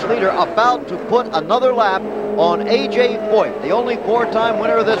the race leader, about to put another lap on A.J. Foyt, the only 4-time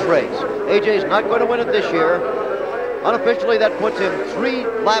winner of this race. A.J.'s not going to win it this year. Unofficially, that puts him 3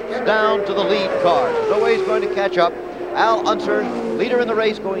 laps down to the lead car. There's no way he's going to catch up. Al Unser, leader in the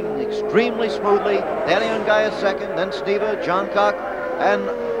race, going extremely smoothly. Danny Ungais second, then Sneva, Johncock, and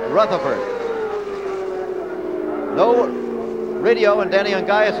Rutherford. No radio in Danny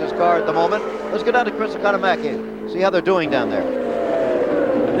Ungais' car at the moment. Let's go down to Chris Economaki, see how they're doing down there.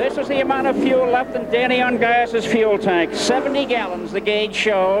 This is the amount of fuel left in Danny Ungais' fuel tank. 70 gallons, the gauge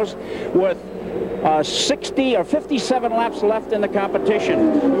shows, with 60 or 57 laps left in the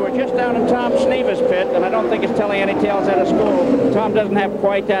competition. We were just down in Tom Sneva's pit, and I don't think it's telling any tales out of school. Tom doesn't have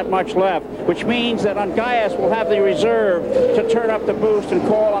quite that much left, which means that Ungais will have the reserve to turn up the boost and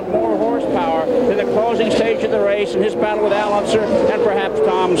call on more horsepower in the closing stage of the race in his battle with Al Unser and perhaps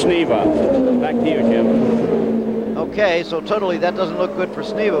Tom Sneva. Back to you, Jim. Okay, so totally that doesn't look good for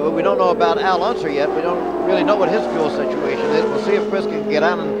Sneva, but we don't know about Al Unser yet. We don't really know what his fuel situation is. We'll see if Chris can get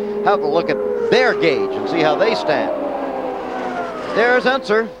on and have a look at their gauge and see how they stand. There's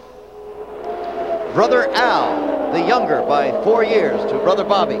Unser. Brother Al, the younger by 4 years to brother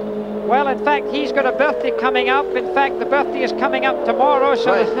Bobby. Well, in fact, he's got a birthday coming up. In fact, the birthday is coming up tomorrow,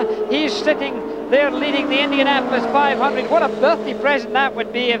 so right. He's sitting there leading the Indianapolis 500. What a birthday present that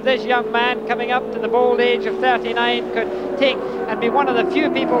would be if this young man coming up to the bold age of 39 could take and be one of the few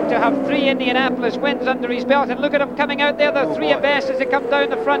people to have 3 Indianapolis wins under his belt. And look at him coming out there, the 3 abreast as they come down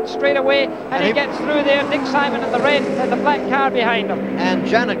the front straight away, and he gets through there. Dick Simon in the red and the black car behind him. And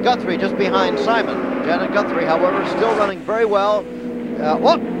Janet Guthrie just behind Simon. Janet Guthrie, however, still running very well.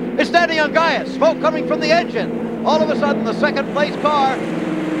 It's Danny Ungais. Smoke coming from the engine. All of a sudden, the second place car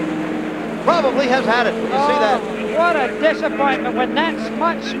probably has had it. You see that? What a disappointment when that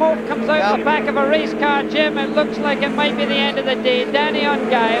much smoke comes out the back of a race car, Jim. It looks like it might be the end of the day. Danny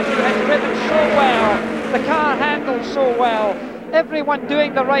Ungais, who has driven so well, the car handles so well, everyone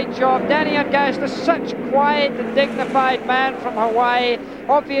doing the right job. Danny Ungais, the such quiet and dignified man from Hawaii,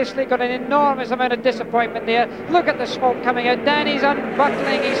 obviously got an enormous amount of disappointment there. Look at the smoke coming out. Danny's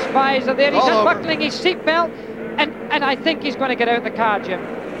unbuckling his visor there. He's unbuckling his seatbelt, and I think he's going to get out of the car, Jim.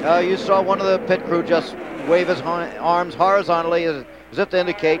 You saw one of the pit crew just wave his arms horizontally as if to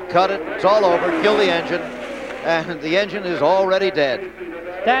indicate, cut it, it's all over, kill the engine, and the engine is already dead.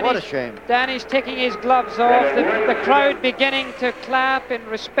 What a shame. Danny's taking his gloves off, the crowd beginning to clap in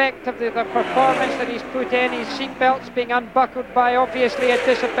respect of the performance that he's put in. His seatbelt's being unbuckled by obviously a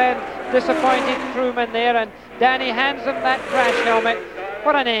disappointed crewman there, and Danny hands him that crash helmet.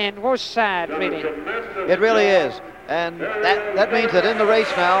 What an end, what sad, really. It really is. And that means that in the race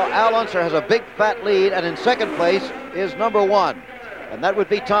now, Al Unser has a big fat lead, and in second place is number 1. And that would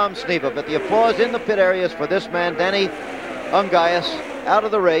be Tom Sneva. But the applause in the pit area is for this man, Danny Ungais, out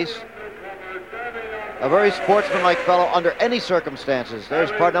of the race. A very sportsmanlike fellow under any circumstances.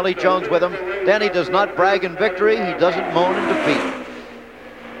 There's Parnelli Jones with him. Danny does not brag in victory. He doesn't moan in defeat.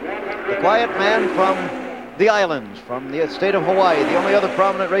 The quiet man from the islands, from the state of Hawaii. The only other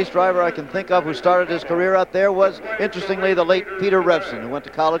prominent race driver I can think of who started his career out there was, interestingly, the late Peter Revson, who went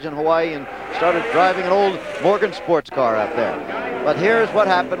to college in Hawaii and started driving an old Morgan sports car out there. But here's what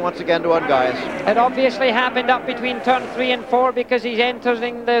happened once again to Ungais. It obviously happened up between turn 3 and 4 because he's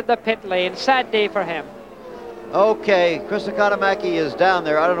entering the pit lane. Sad day for him. Okay, Chris Economaki is down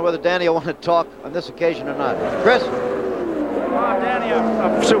there. I don't know whether Danny will want to talk on this occasion or not. Chris? Oh, Danny,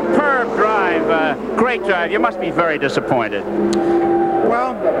 a superb drive, great drive. You must be very disappointed.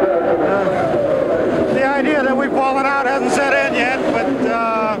 Well, the idea that we've fallen out hasn't set in yet, but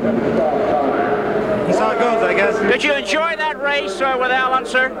that's how it goes, I guess. Did you enjoy that race with Al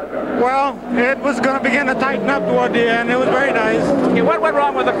Unser? Well, it was going to begin to tighten up toward the end. It was very nice. Okay, what went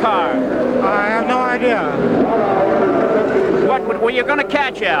wrong with the car? I have no idea. Were you going to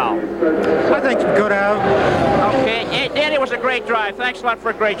catch Al? I think you could have. Okay, hey, Danny, it was a great drive. Thanks a lot for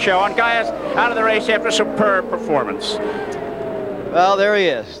a great show. Ungais out of the race after a superb performance. Well, there he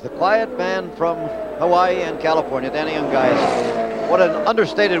is, the quiet man from Hawaii and California, Danny Ungais. What an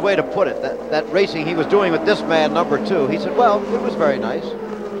understated way to put it, that racing he was doing with this man, number 2. He said, well, it was very nice.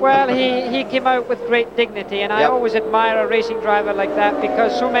 Well, he came out with great dignity, and I always admire a racing driver like that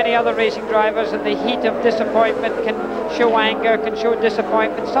because so many other racing drivers in the heat of disappointment can show anger, can show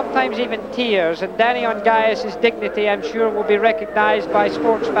disappointment, sometimes even tears. And Danny Ungais' dignity, I'm sure, will be recognized by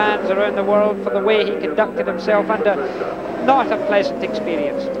sports fans around the world for the way he conducted himself under not a pleasant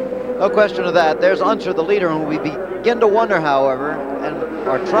experience. No question of that. There's Unser, the leader, and we begin to wonder, however, and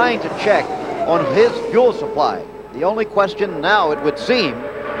are trying to check on his fuel supply. The only question now, it would seem,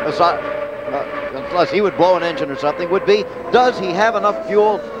 unless he would blow an engine or something, would be, does he have enough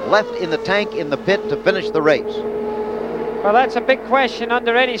fuel left in the tank in the pit to finish the race? Well, that's a big question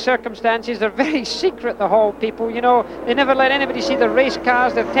under any circumstances. They're very secret, the Hall people. You know, they never let anybody see the race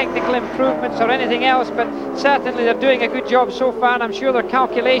cars, their technical improvements or anything else, but certainly they're doing a good job so far, and I'm sure their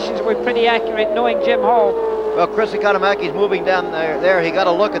calculations were pretty accurate, knowing Jim Hall. Well, Chris Economiki's moving down there. He got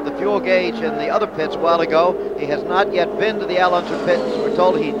a look at the fuel gauge in the other pits a while ago. He has not yet been to the Al Unser pits. We're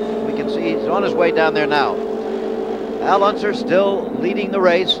told we can see he's on his way down there now. Al Unser still leading the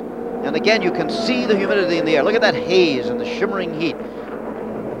race. And again, you can see the humidity in the air. Look at that haze and the shimmering heat.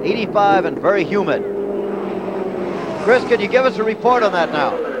 85 and very humid. Chris, can you give us a report on that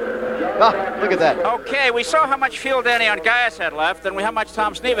now? Ah, look at that. Okay, we saw how much fuel Danny Ongais had left and how much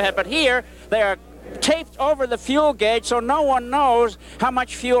Tom Sneva had, but here they are taped over the fuel gauge so no one knows how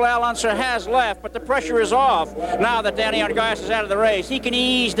much fuel Al Unser has left, but the pressure is off. Now that Danny Ongais is out of the race, he can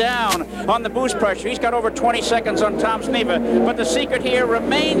ease down on the boost pressure. He's got over 20 seconds on Tom Sneva, but the secret here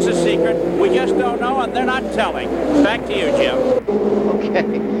remains a secret. We just don't know, and they're not telling. Back to you, Jim.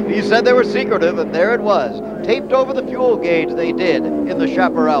 Okay, you said they were secretive, and there it was. Taped over the fuel gauge they did in the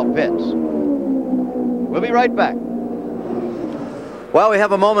Chaparral pits. We'll be right back. While we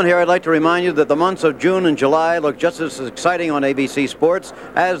have a moment here, I'd like to remind you that the months of June and July look just as exciting on ABC Sports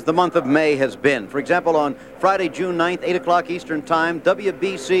as the month of May has been. For example, on Friday, June 9th, 8 o'clock Eastern Time,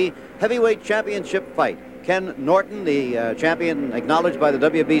 WBC Heavyweight Championship fight. Ken Norton, the champion acknowledged by the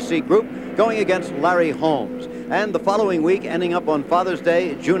WBC group, going against Larry Holmes. And the following week, ending up on Father's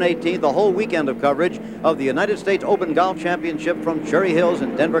Day, June 18th, a whole weekend of coverage of the United States Open Golf Championship from Cherry Hills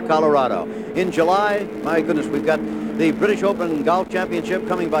in Denver, Colorado. In July, my goodness, we've got the British Open Golf Championship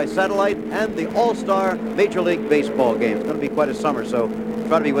coming by satellite and the All-Star Major League Baseball game. It's going to be quite a summer, so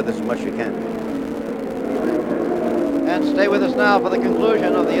try to be with us as much as you can. And stay with us now for the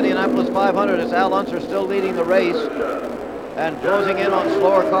conclusion of the Indianapolis 500 as Al Unser still leading the race and closing in on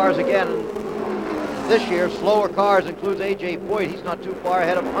slower cars again. This year, slower cars includes A.J. Foyt. He's not too far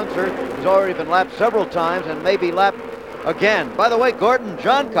ahead of Unser. He's already been lapped several times and may be lapped again. By the way, Gordon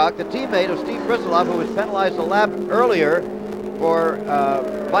Johncock, the teammate of Steve Kristoff, who was penalized a lap earlier for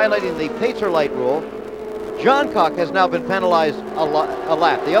violating the pacer light rule, Johncock has now been penalized a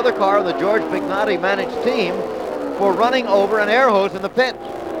lap. The other car on the George Bignotti managed team for running over an air hose in the pits.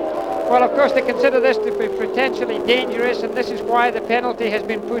 Well, of course, they consider this to be potentially dangerous, and this is why the penalty has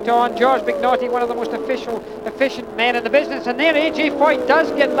been put on. George Bignotti, one of the most efficient men in the business, and there A.J. Foyt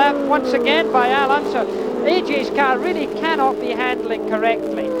does get lapped once again by Al Unser. A.J.'s car really cannot be handling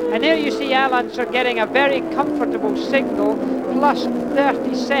correctly, and there you see Al Unser getting a very comfortable signal, plus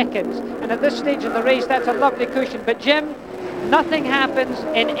 30 seconds, and at this stage in the race, that's a lovely cushion. But Jim, nothing happens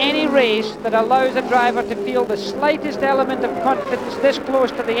in any race that allows a driver to feel the slightest element of confidence this close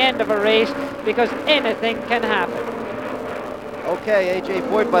to the end of a race, because anything can happen. Okay, A.J.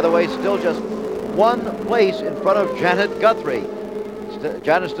 Foyt, by the way, still just one place in front of Janet Guthrie.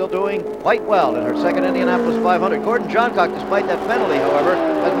 Janet's still doing quite well in her second Indianapolis 500. Gordon Johncock, despite that penalty, however,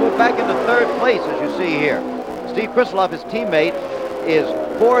 has moved back into third place, as you see here. Steve Kristoff, his teammate, is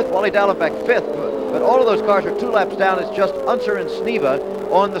fourth, Wally Dallenbach fifth. But all of those cars are 2 laps down. It's just Unser and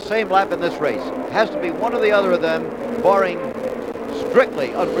Sneva on the same lap in this race. It has to be one or the other of them, barring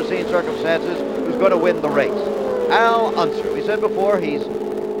strictly unforeseen circumstances, who's going to win the race. Al Unser, we said before, he's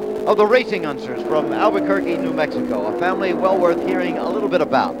of the Racing Unsers from Albuquerque, New Mexico, a family well worth hearing a little bit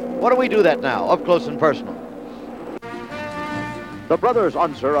about. Why don't we do that now, up close and personal? The brothers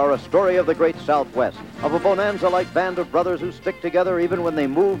Unser are a story of the great Southwest, of a bonanza-like band of brothers who stick together even when they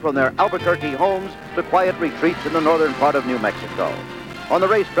move from their Albuquerque homes to quiet retreats in the northern part of New Mexico. On the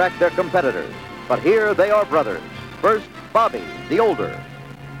racetrack, they're competitors, but here they are brothers. First, Bobby, the older.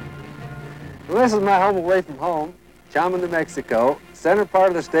 Well, this is my home away from home, Chama, New Mexico, center part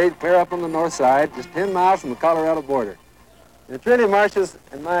of the state, clear up on the north side, just 10 miles from the Colorado border. And it really marches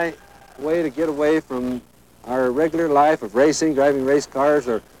in my way to get away from our regular life of racing, driving race cars,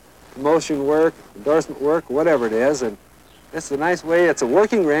 or promotion work, endorsement work, whatever it is. And it's a nice way. It's a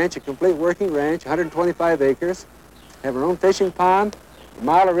working ranch, a complete working ranch, 125 acres. Have our own fishing pond, a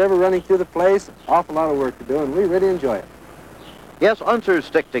mile of river running through the place, awful lot of work to do, and we really enjoy it. Yes, Unsers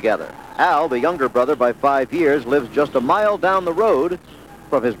stick together. Al, the younger brother by 5 years, lives just a mile down the road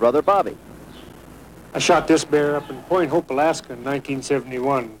from his brother Bobby. I shot this bear up in Point Hope, Alaska in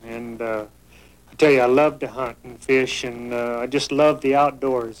 1971, and I tell you, I love to hunt and fish, and I just love the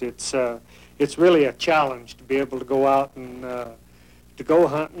outdoors. It's really a challenge to be able to go out and to go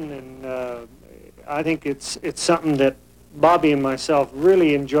hunting, and I think it's something that Bobby and myself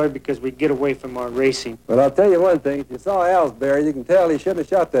really enjoy because we get away from our racing. Well, I'll tell you one thing. If you saw Al's bear, you can tell he shouldn't have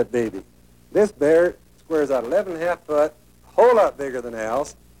shot that baby. This bear squares out 11.5 foot, a whole lot bigger than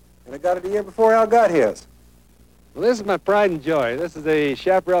Al's, and I got it a year before Al got his. Well, this is my pride and joy. This is a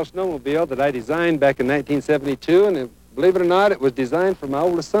Chaparral snowmobile that I designed back in 1972, and believe it or not, it was designed for my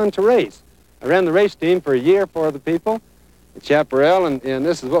oldest son to race. I ran the race team for a year for the people at Chaparral, and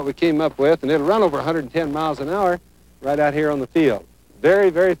this is what we came up with, and it'll run over 110 miles an hour right out here on the field. Very,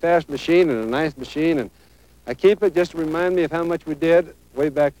 very fast machine and a nice machine, and I keep it just to remind me of how much we did way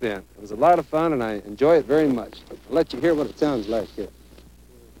back then. It was a lot of fun, and I enjoy it very much. I'll let you hear what it sounds like here.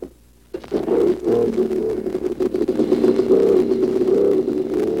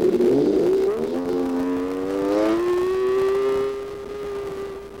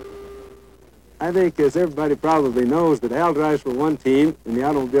 I think, as everybody probably knows, that Al drives for one team in the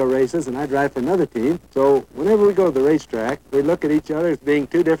automobile races, and I drive for another team. So whenever we go to the racetrack, we look at each other as being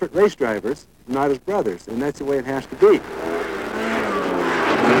two different race drivers, not as brothers, and that's the way it has to be.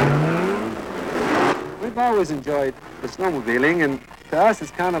 We've always enjoyed the snowmobiling, and to us,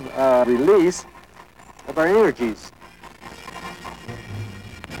 it's kind of a release of our energies.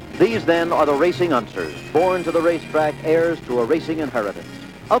 These, then, are the racing Unsers, born to the racetrack, heirs to a racing inheritance.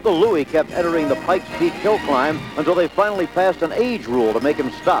 Uncle Louie kept entering the Pikes Peak hill climb until they finally passed an age rule to make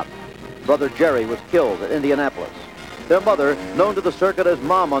him stop. Brother Jerry was killed at Indianapolis. Their mother, known to the circuit as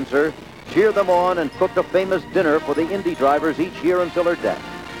Mom Unser, cheered them on and cooked a famous dinner for the Indy drivers each year until her death.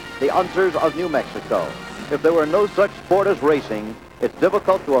 The Unsers of New Mexico. If there were no such sport as racing, it's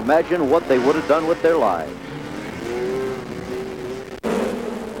difficult to imagine what they would have done with their lives.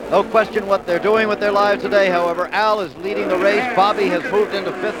 No question what they're doing with their lives today, however. Al is leading the race. Bobby has moved into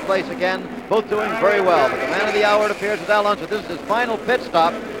 5th place again, both doing very well. But the man of the hour, it appears, is Al Unser. This is his final pit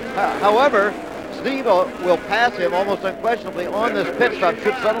stop. However, Sneva will pass him almost unquestionably on this pit stop.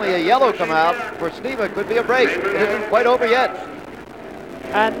 Should suddenly a yellow come out, for Sneva could be a break. It isn't quite over yet.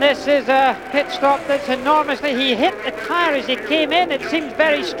 And this is a pit stop that's enormously. He hit the tire as he came in. It seems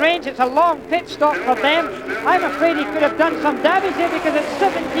very strange. It's a long pit stop for them. I'm afraid he could have done some damage here because it's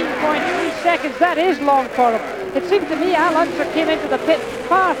 17.3 seconds. That is long for him. It seemed to me Al Unser came into the pit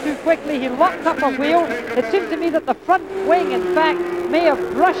far too quickly. He locked up a wheel. It seemed to me that the front wing, in fact, may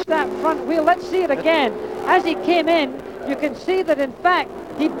have brushed that front wheel. Let's see it again. As he came in, you can see that, in fact,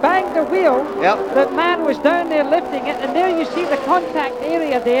 he banged the wheel. Yep. The man was down there lifting it, and there you see the contact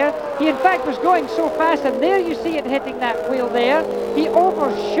area there. He, in fact, was going so fast, and there you see it hitting that wheel there. He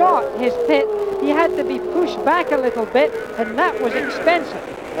overshot his pit. He had to be pushed back a little bit, and that was expensive.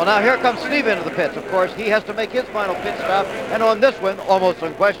 Well, now here comes Sneva into the pits. Of course, he has to make his final pit stop, and on this one, almost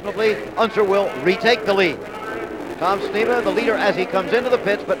unquestionably, Unser will retake the lead. Tom Sneva, the leader as he comes into the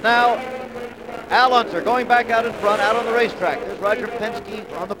pits, but now Al Unser going back out in front, out on the racetrack. There's Roger Penske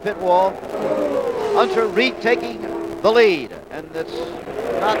on the pit wall. Unser retaking the lead, and it's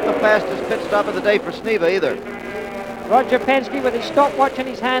not the fastest pit stop of the day for Sneva either. Roger Penske with his stopwatch in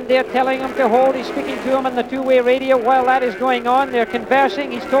his hand there, telling him to hold. He's speaking to him on the two-way radio while that is going on. They're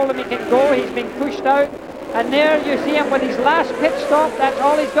conversing. He's told him he can go. He's been pushed out. And there you see him with his last pit stop. That's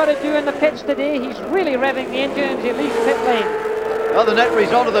all he's got to do in the pits today. He's really revving the engine as he leaves pit lane. Well, the net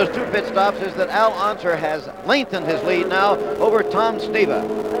result of those two pit stops is that Al Unser has lengthened his lead now over Tom Sneva.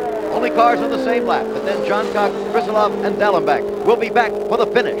 Only cars on the same lap, but then John Cox, Krisilov, and Dallenbach will be back for the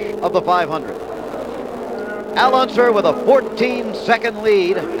finish of the 500. Al Unser with a 14-second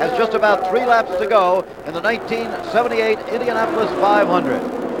lead has just about 3 laps to go in the 1978 Indianapolis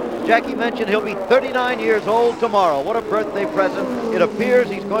 500. Jackie mentioned he'll be 39 years old tomorrow. What a birthday present it appears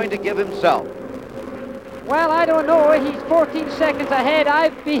he's going to give himself. Well, I don't know. He's 14 seconds ahead.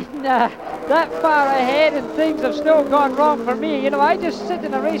 I've been that far ahead, and things have still gone wrong for me. You know, I just sit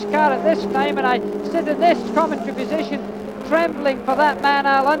in a race car at this time, and I sit in this commentary position trembling for that man,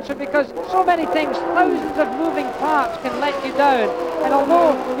 Al Unser, because so many things, thousands of moving parts can let you down. And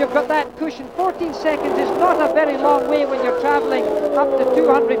although you've got that cushion, 14 seconds is not a very long way when you're traveling up to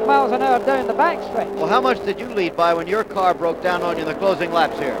 200 miles an hour down the backstretch. Well, how much did you lead by when your car broke down on you in the closing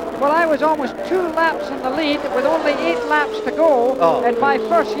laps here? Well, I was almost 2 laps in the lead with only 8 laps to go. And my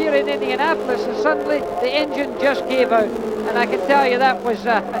first year in Indianapolis, and suddenly the engine just gave out. And I can tell you that was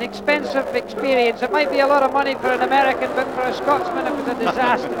an expensive experience. It might be a lot of money for an American, but for a Scotsman it was a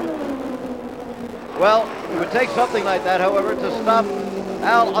disaster. Well, it would take something like that, however, to stop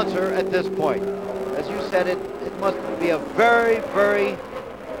Al Unser at this point. As you said, it must be a very, very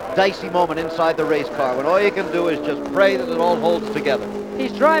dicey moment inside the race car when all you can do is just pray that it all holds together.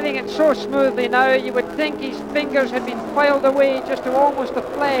 He's driving it so smoothly now, you would think his fingers had been filed away just to almost the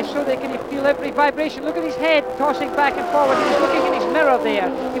flesh so they can feel every vibration. Look at his head tossing back and forward. He was looking in his mirror there.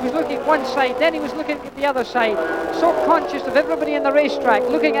 He was looking one side, then he was looking at the other side. So conscious of everybody in the racetrack,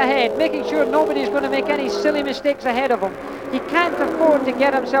 looking ahead, making sure nobody's going to make any silly mistakes ahead of him. He can't afford to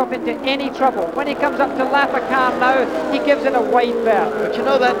get himself into any trouble. When he comes up to lap a car now, he gives it a wide berth. But you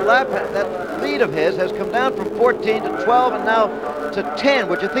know, that lead of his has come down from 14 to 12 and now to 10.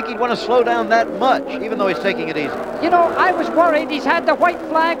 Would you think he'd want to slow down that much, even though he's taking it easy? You know, I was worried. He's had the white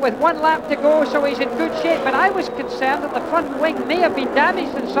flag with 1 lap to go, so he's in good shape. But I was concerned that the front wing may have been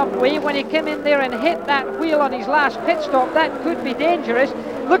damaged in some way when he came in there and hit that wheel on his last pit stop. That could be dangerous.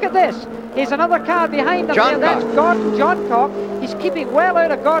 Look at this. Here's another car behind him there. That's Gordon Johncock. He's keeping well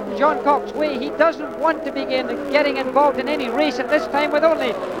out of Gordon Johncock's way. He doesn't want to begin getting involved in any race at this time with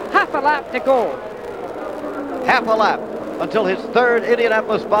only half a lap to go. Half a lap until his third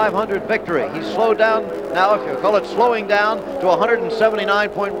Indianapolis 500 victory. He's slowed down now, if you call it slowing down, to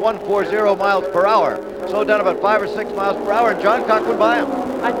 179.140 miles per hour. Slowed down about 5 or 6 miles per hour, and Johncock would buy him.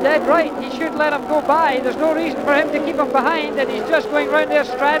 And dead right, he should let him go by. There's no reason for him to keep him behind, and he's just going round there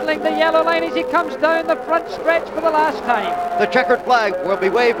straddling the yellow line as he comes down the front stretch for the last time. The checkered flag will be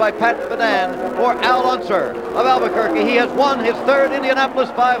waved by Pat Bedan for Al Unser of Albuquerque. He has won his third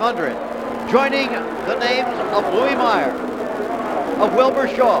Indianapolis 500, joining the names of Louis Meyer, of Wilbur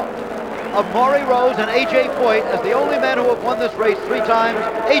Shaw, of Maury Rose and A.J. Foyt as the only men who have won this race 3 times.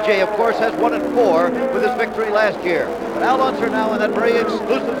 A.J., of course, has won it 4 with his victory last year. But Al Unser now in that very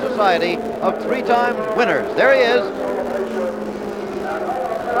exclusive society of 3-time winners. There he is.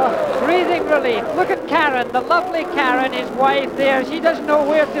 Oh, breathing relief. Look at Karen, the lovely Karen, his wife there. She doesn't know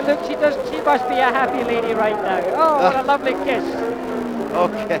where to look. She must be a happy lady right now. Oh, what a lovely kiss.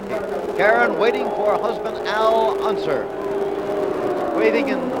 Okay. Karen waiting for husband Al Unser, waving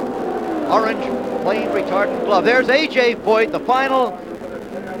in orange flame retardant glove. There's A.J. Foyt, the final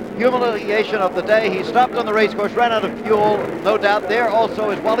humiliation of the day. He stopped on the race course, ran out of fuel, no doubt. There also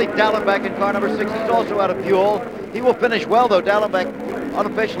is Wally Dallenbach in car number 6. He's also out of fuel. He will finish well, though. Dallenbach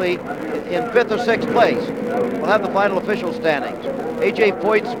unofficially in 5th or 6th place. We'll have the final official standings. A.J.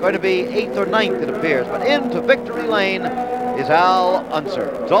 Foyt's going to be 8th or 9th, it appears. But into victory lane is Al Unser.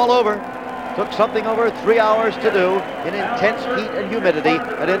 It's all over. Took something over 3 hours to do in intense heat and humidity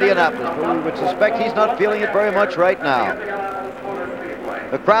at Indianapolis. But we would suspect he's not feeling it very much right now.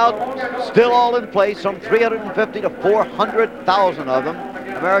 The crowd still all in place, some 350 to 400,000 of them.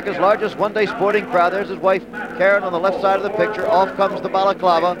 America's largest one-day sporting crowd. There's his wife, Karen, on the left side of the picture. Off comes the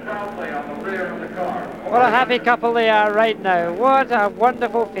balaclava. What a happy couple they are right now. What a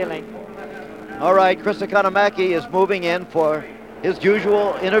wonderful feeling. All right, Chris Economaki is moving in for his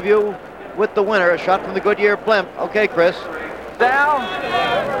usual interview with the winner, a shot from the Goodyear blimp. Okay, Chris.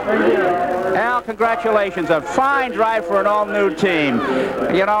 Al, congratulations. A fine drive for an all-new team.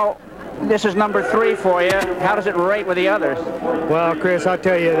 You know, this is number 3 for you. How does it rate with the others? Well, Chris, I'll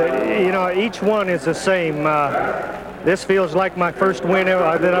tell you, you know, each one is the same. This feels like my first win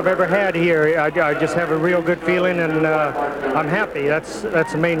that I've ever had here. I just have a real good feeling, and I'm happy. That's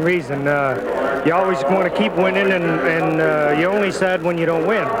the main reason. You always want to keep winning, and you're only sad when you don't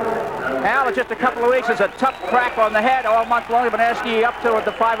win. Al, it's just a couple of weeks. It's a tough crack on the head all month long. I've been asking you up to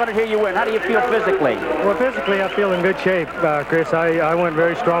the 500. Here you win. How do you feel physically? Well, physically, I feel in good shape, Chris. I went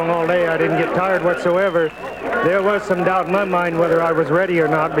very strong all day. I didn't get tired whatsoever. There was some doubt in my mind whether I was ready or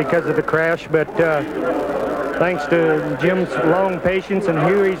not because of the crash, but thanks to Jim's long patience and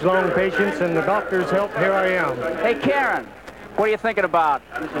Huey's long patience and the doctor's help, here I am. Hey, Karen. What are you thinking about?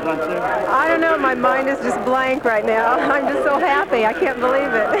 I don't know. My mind is just blank right now. I'm just so happy. I can't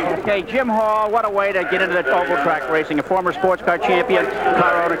believe it. Okay, Jim Hall, what a way to get into the oval track racing. A former sports car champion,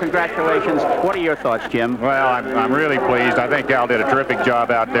 car owner, congratulations. What are your thoughts, Jim? Well, I'm really pleased. I think Al did a terrific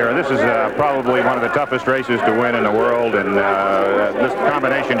job out there. This is probably one of the toughest races to win in the world, and this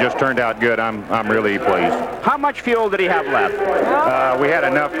combination just turned out good. I'm really pleased. How much fuel did he have left? We had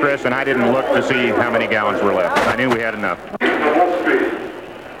enough, Chris, and I didn't look to see how many gallons were left. I knew we had enough.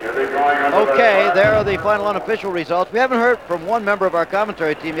 Okay, there are the final unofficial results. We haven't heard from one member of our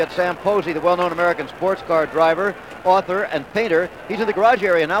commentary team yet, Sam Posey, the well-known American sports car driver, author, and painter. He's in the garage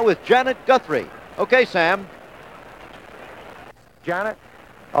area now with Janet Guthrie. Okay, Sam. Janet,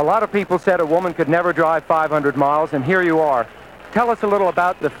 a lot of people said a woman could never drive 500 miles, and here you are. Tell us a little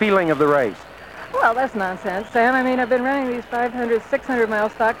about the feeling of the race. Well, that's nonsense, Sam. I mean, I've been running these 500, 600-mile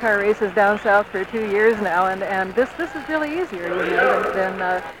stock car races down south for 2 years now, and this is really easier, you know,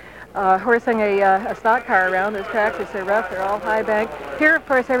 than horsing a stock car around. Those tracks are so rough, they're all high bank. Here, of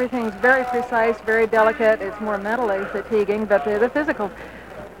course, everything's very precise, very delicate. It's more mentally fatiguing, but the physical.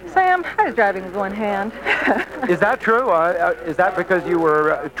 Sam, I was driving with one hand. Is that true? Is that because you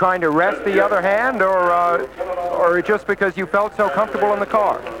were trying to rest the other hand, or just because you felt so comfortable in the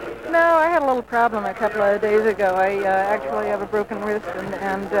car? No, I had a little problem a couple of days ago. I actually have a broken wrist,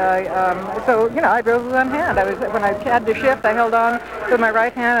 and so, you know, I drove with one hand. When I had to shift, I held on with my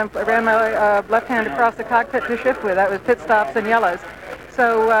right hand and ran my left hand across the cockpit to shift with. That was pit stops and yellows.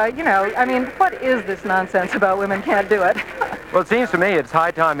 So, you know, I mean, what is this nonsense about women can't do it? Well, it seems to me it's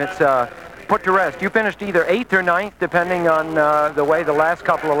high time it's put to rest. You finished either 8th or 9th, depending on the way the last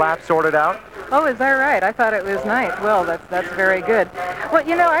couple of laps sorted out. Oh, is that right? I thought it was 9th. Well, that's very good. Well,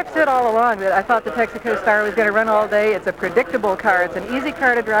 you know, I've said all along that I thought the Texaco Star was going to run all day. It's a predictable car. It's an easy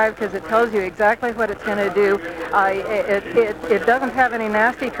car to drive because it tells you exactly what it's going to do. It doesn't have any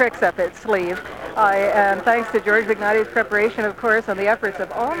nasty tricks up its sleeve. And thanks to George Bignotti's preparation, of course, and the efforts of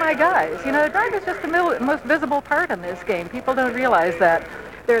all my guys. You know, the drive is just the most visible part in this game. People don't realize that.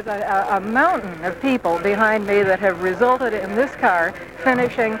 There's a mountain of people behind me that have resulted in this car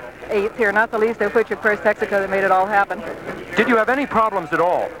finishing 8th here, not the least of which, of course, Texaco that made it all happen. Did you have any problems at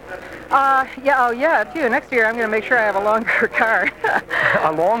all? Yeah, too. Next year I'm going to make sure I have a longer car.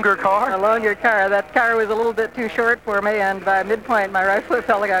 A longer car? A longer car. That car was a little bit too short for me, and by midpoint my right foot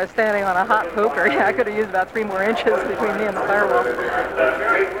felt like I was standing on a hot poker. Yeah, I could have used about 3 more inches between me and the firewall.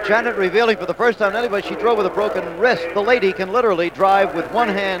 Janet revealing for the first time to anybody she drove with a broken wrist. The lady can literally drive with one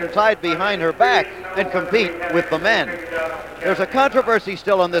hand tied behind her back and compete with the men. There's a controversy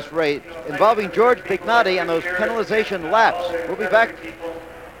still on this race involving George Bignotti and those penalization laps. We'll be back.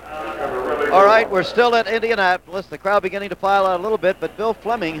 All right, we're still at Indianapolis. The crowd beginning to file out a little bit, but Bill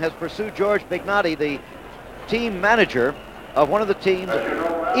Fleming has pursued George Bignotti, the team manager of one of the teams,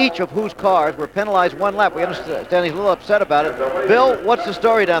 each of whose cars were penalized 1 lap. We understand he's a little upset about it. Bill, what's the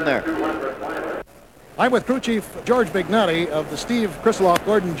story down there? I'm with crew chief George Bignotti of the Steve Krisloff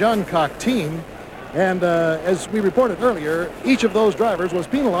Gordon Johncock team. And as we reported earlier, each of those drivers was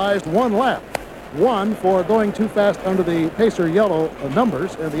penalized 1 lap. One for going too fast under the Pacer yellow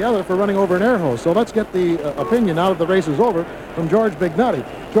numbers, and the other for running over an air hose. So let's get the opinion now that the race is over from George Bignotti.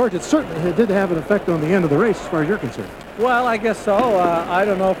 George, it certainly did have an effect on the end of the race as far as you're concerned. Well, I guess so. I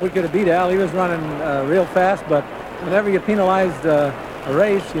don't know if we could have beat Al. He was running real fast, but whenever you penalized a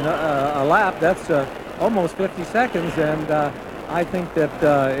race, you know, a lap, that's almost 50 seconds, and I think that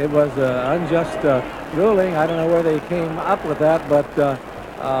it was an unjust ruling. I don't know where they came up with that, but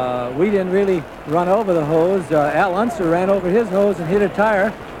we didn't really run over the hose. Al Unser ran over his hose and hit a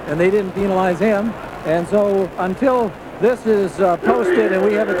tire, and they didn't penalize him. And so until this is posted and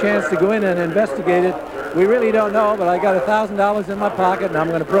we have a chance to go in and investigate it, we really don't know. But I got $1,000 in my pocket, and I'm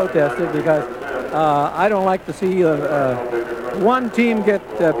going to protest it because I don't like to see one team get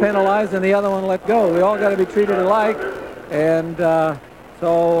penalized and the other one let go. We all got to be treated alike. And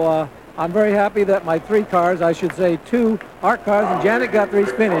so I'm very happy that my 3 cars, I should say 2 ARC cars, and Janet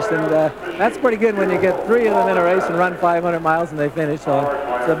Guthrie's finished. And that's pretty good when you get 3 of them in a race and run 500 miles and they finish. So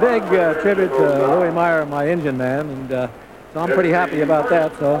it's a big tribute to Louis Meyer, my engine man. And so I'm pretty happy about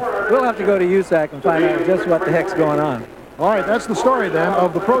that. So we'll have to go to USAC and find out just what the heck's going on. All right, that's the story then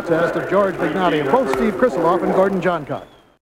of the protest of George Bignotti of both Steve Krisloff and Gordon Johncock.